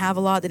 They didn't have a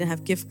lot. They didn't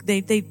have gift.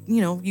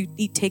 You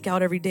eat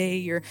takeout every day,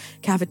 your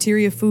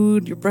cafeteria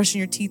food, you're brushing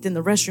your teeth in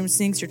the restroom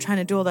sinks, you're trying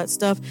to do all that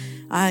stuff.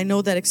 I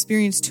know that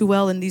experience too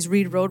well, and these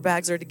Read Road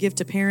bags are to give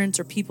to parents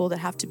or people that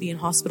have to be in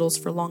hospitals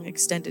for long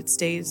extended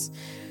stays.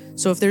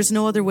 So if there's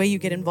no other way you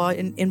get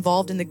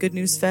involved in the Good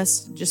News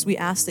Fest, we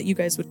ask that you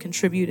guys would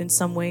contribute in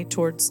some way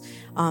towards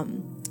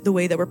the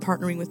way that we're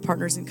partnering with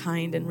Partners in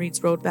Kind and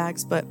Reed's Road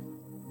Bags. But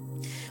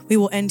we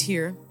will end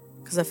here,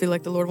 because I feel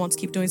like the Lord wants to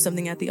keep doing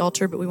something at the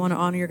altar, but we want to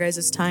honor your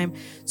guys' time.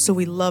 So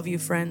we love you,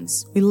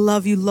 friends. We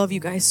love you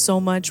guys so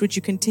much. Would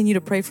you continue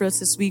to pray for us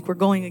this week? We're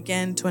going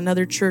again to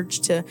another church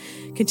to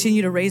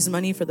continue to raise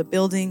money for the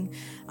building.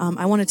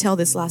 I want to tell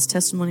this last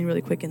testimony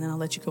really quick, and then I'll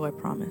let you go, I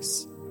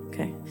promise.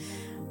 Okay.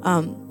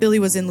 Billy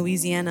was in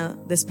Louisiana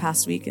this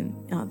past week,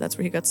 and that's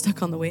where he got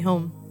stuck on the way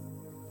home.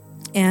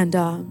 And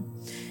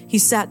he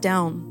sat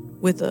down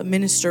with a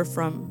minister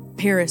from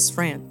Paris,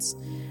 France,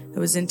 that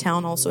was in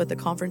town also at the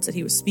conference that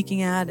he was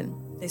speaking at,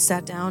 and they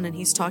sat down and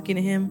he's talking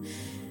to him.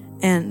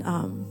 And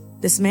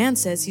this man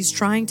says he's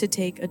trying to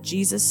take a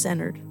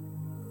Jesus-centered,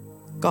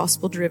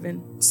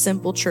 gospel-driven,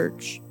 simple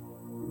church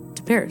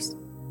to Paris.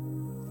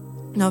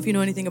 Now, if you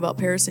know anything about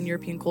Paris and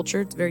European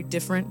culture, it's very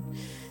different.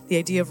 The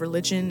idea of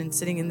religion and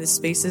sitting in these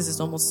spaces is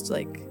almost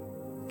like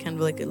kind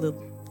of like a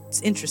little, it's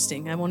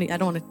interesting. I don't want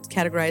to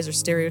categorize or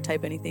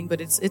stereotype anything,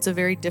 but it's a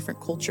very different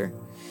culture.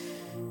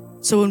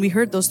 So when we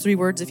heard those three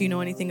words, if you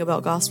know anything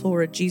about gospel,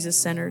 we're a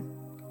Jesus-centered,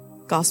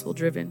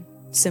 gospel-driven,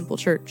 simple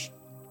church.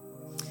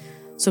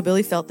 So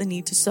Billy felt the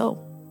need to sow.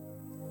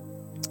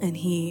 And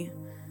he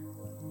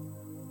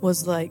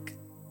was like,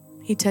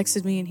 he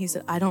texted me and he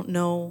said, I don't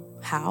know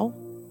how.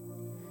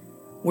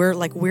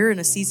 We're in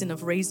a season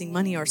of raising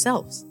money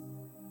ourselves.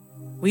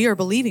 We are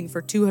believing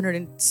for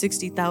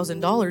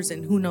 $260,000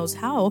 and who knows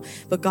how,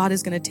 but God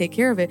is going to take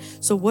care of it.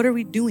 So what are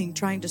we doing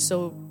trying to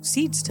sow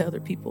seeds to other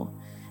people?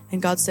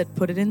 And God said,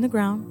 put it in the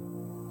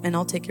ground and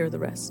I'll take care of the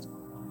rest.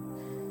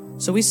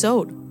 So we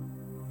sowed.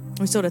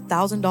 We sowed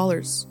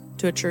 $1,000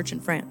 to a church in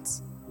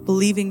France,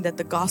 believing that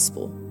the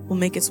gospel will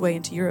make its way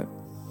into Europe.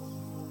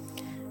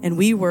 And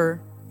we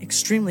were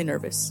extremely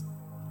nervous,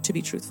 to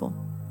be truthful.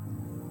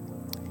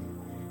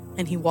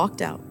 And he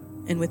walked out,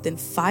 and within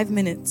 5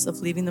 minutes of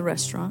leaving the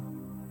restaurant,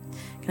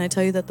 can I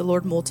tell you that the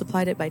Lord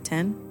multiplied it by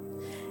 10?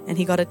 And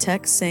he got a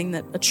text saying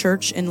that a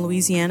church in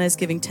Louisiana is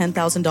giving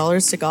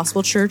 $10,000 to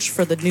Gospel Church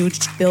for the new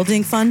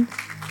building fund.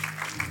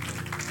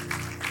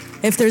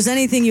 If there's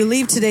anything you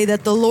leave today,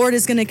 that the Lord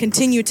is going to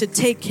continue to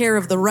take care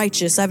of the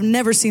righteous. I've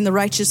never seen the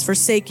righteous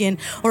forsaken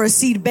or a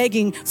seed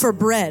begging for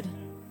bread.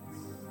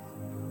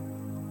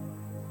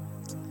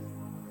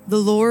 The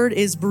Lord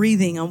is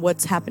breathing on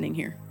what's happening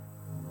here.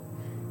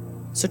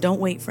 So don't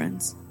wait,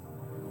 friends.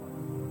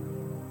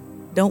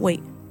 Don't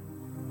wait.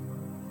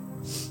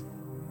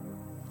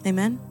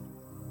 Amen?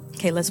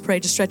 Okay, let's pray.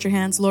 Just stretch your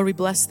hands. Lord, we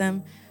bless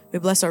them. We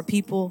bless our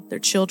people, their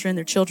children,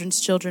 their children's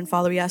children.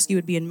 Father, we ask you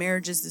would be in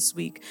marriages this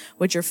week.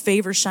 Would your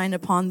favor shine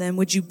upon them?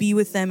 Would you be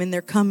with them in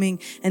their coming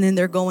and in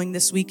their going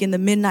this week? In the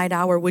midnight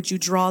hour, would you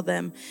draw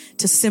them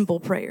to simple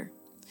prayer?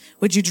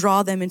 Would you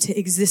draw them into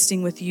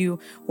existing with you,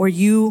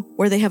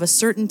 where they have a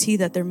certainty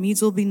that their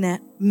needs will be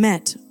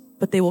met,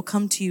 but they will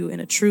come to you in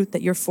a truth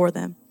that you're for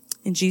them.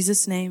 In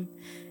Jesus' name,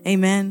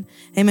 amen.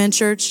 Amen,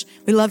 church.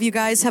 We love you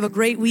guys. Have a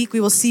great week. We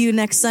will see you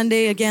next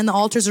Sunday. Again, the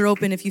altars are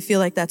open if you feel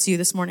like that's you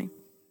this morning.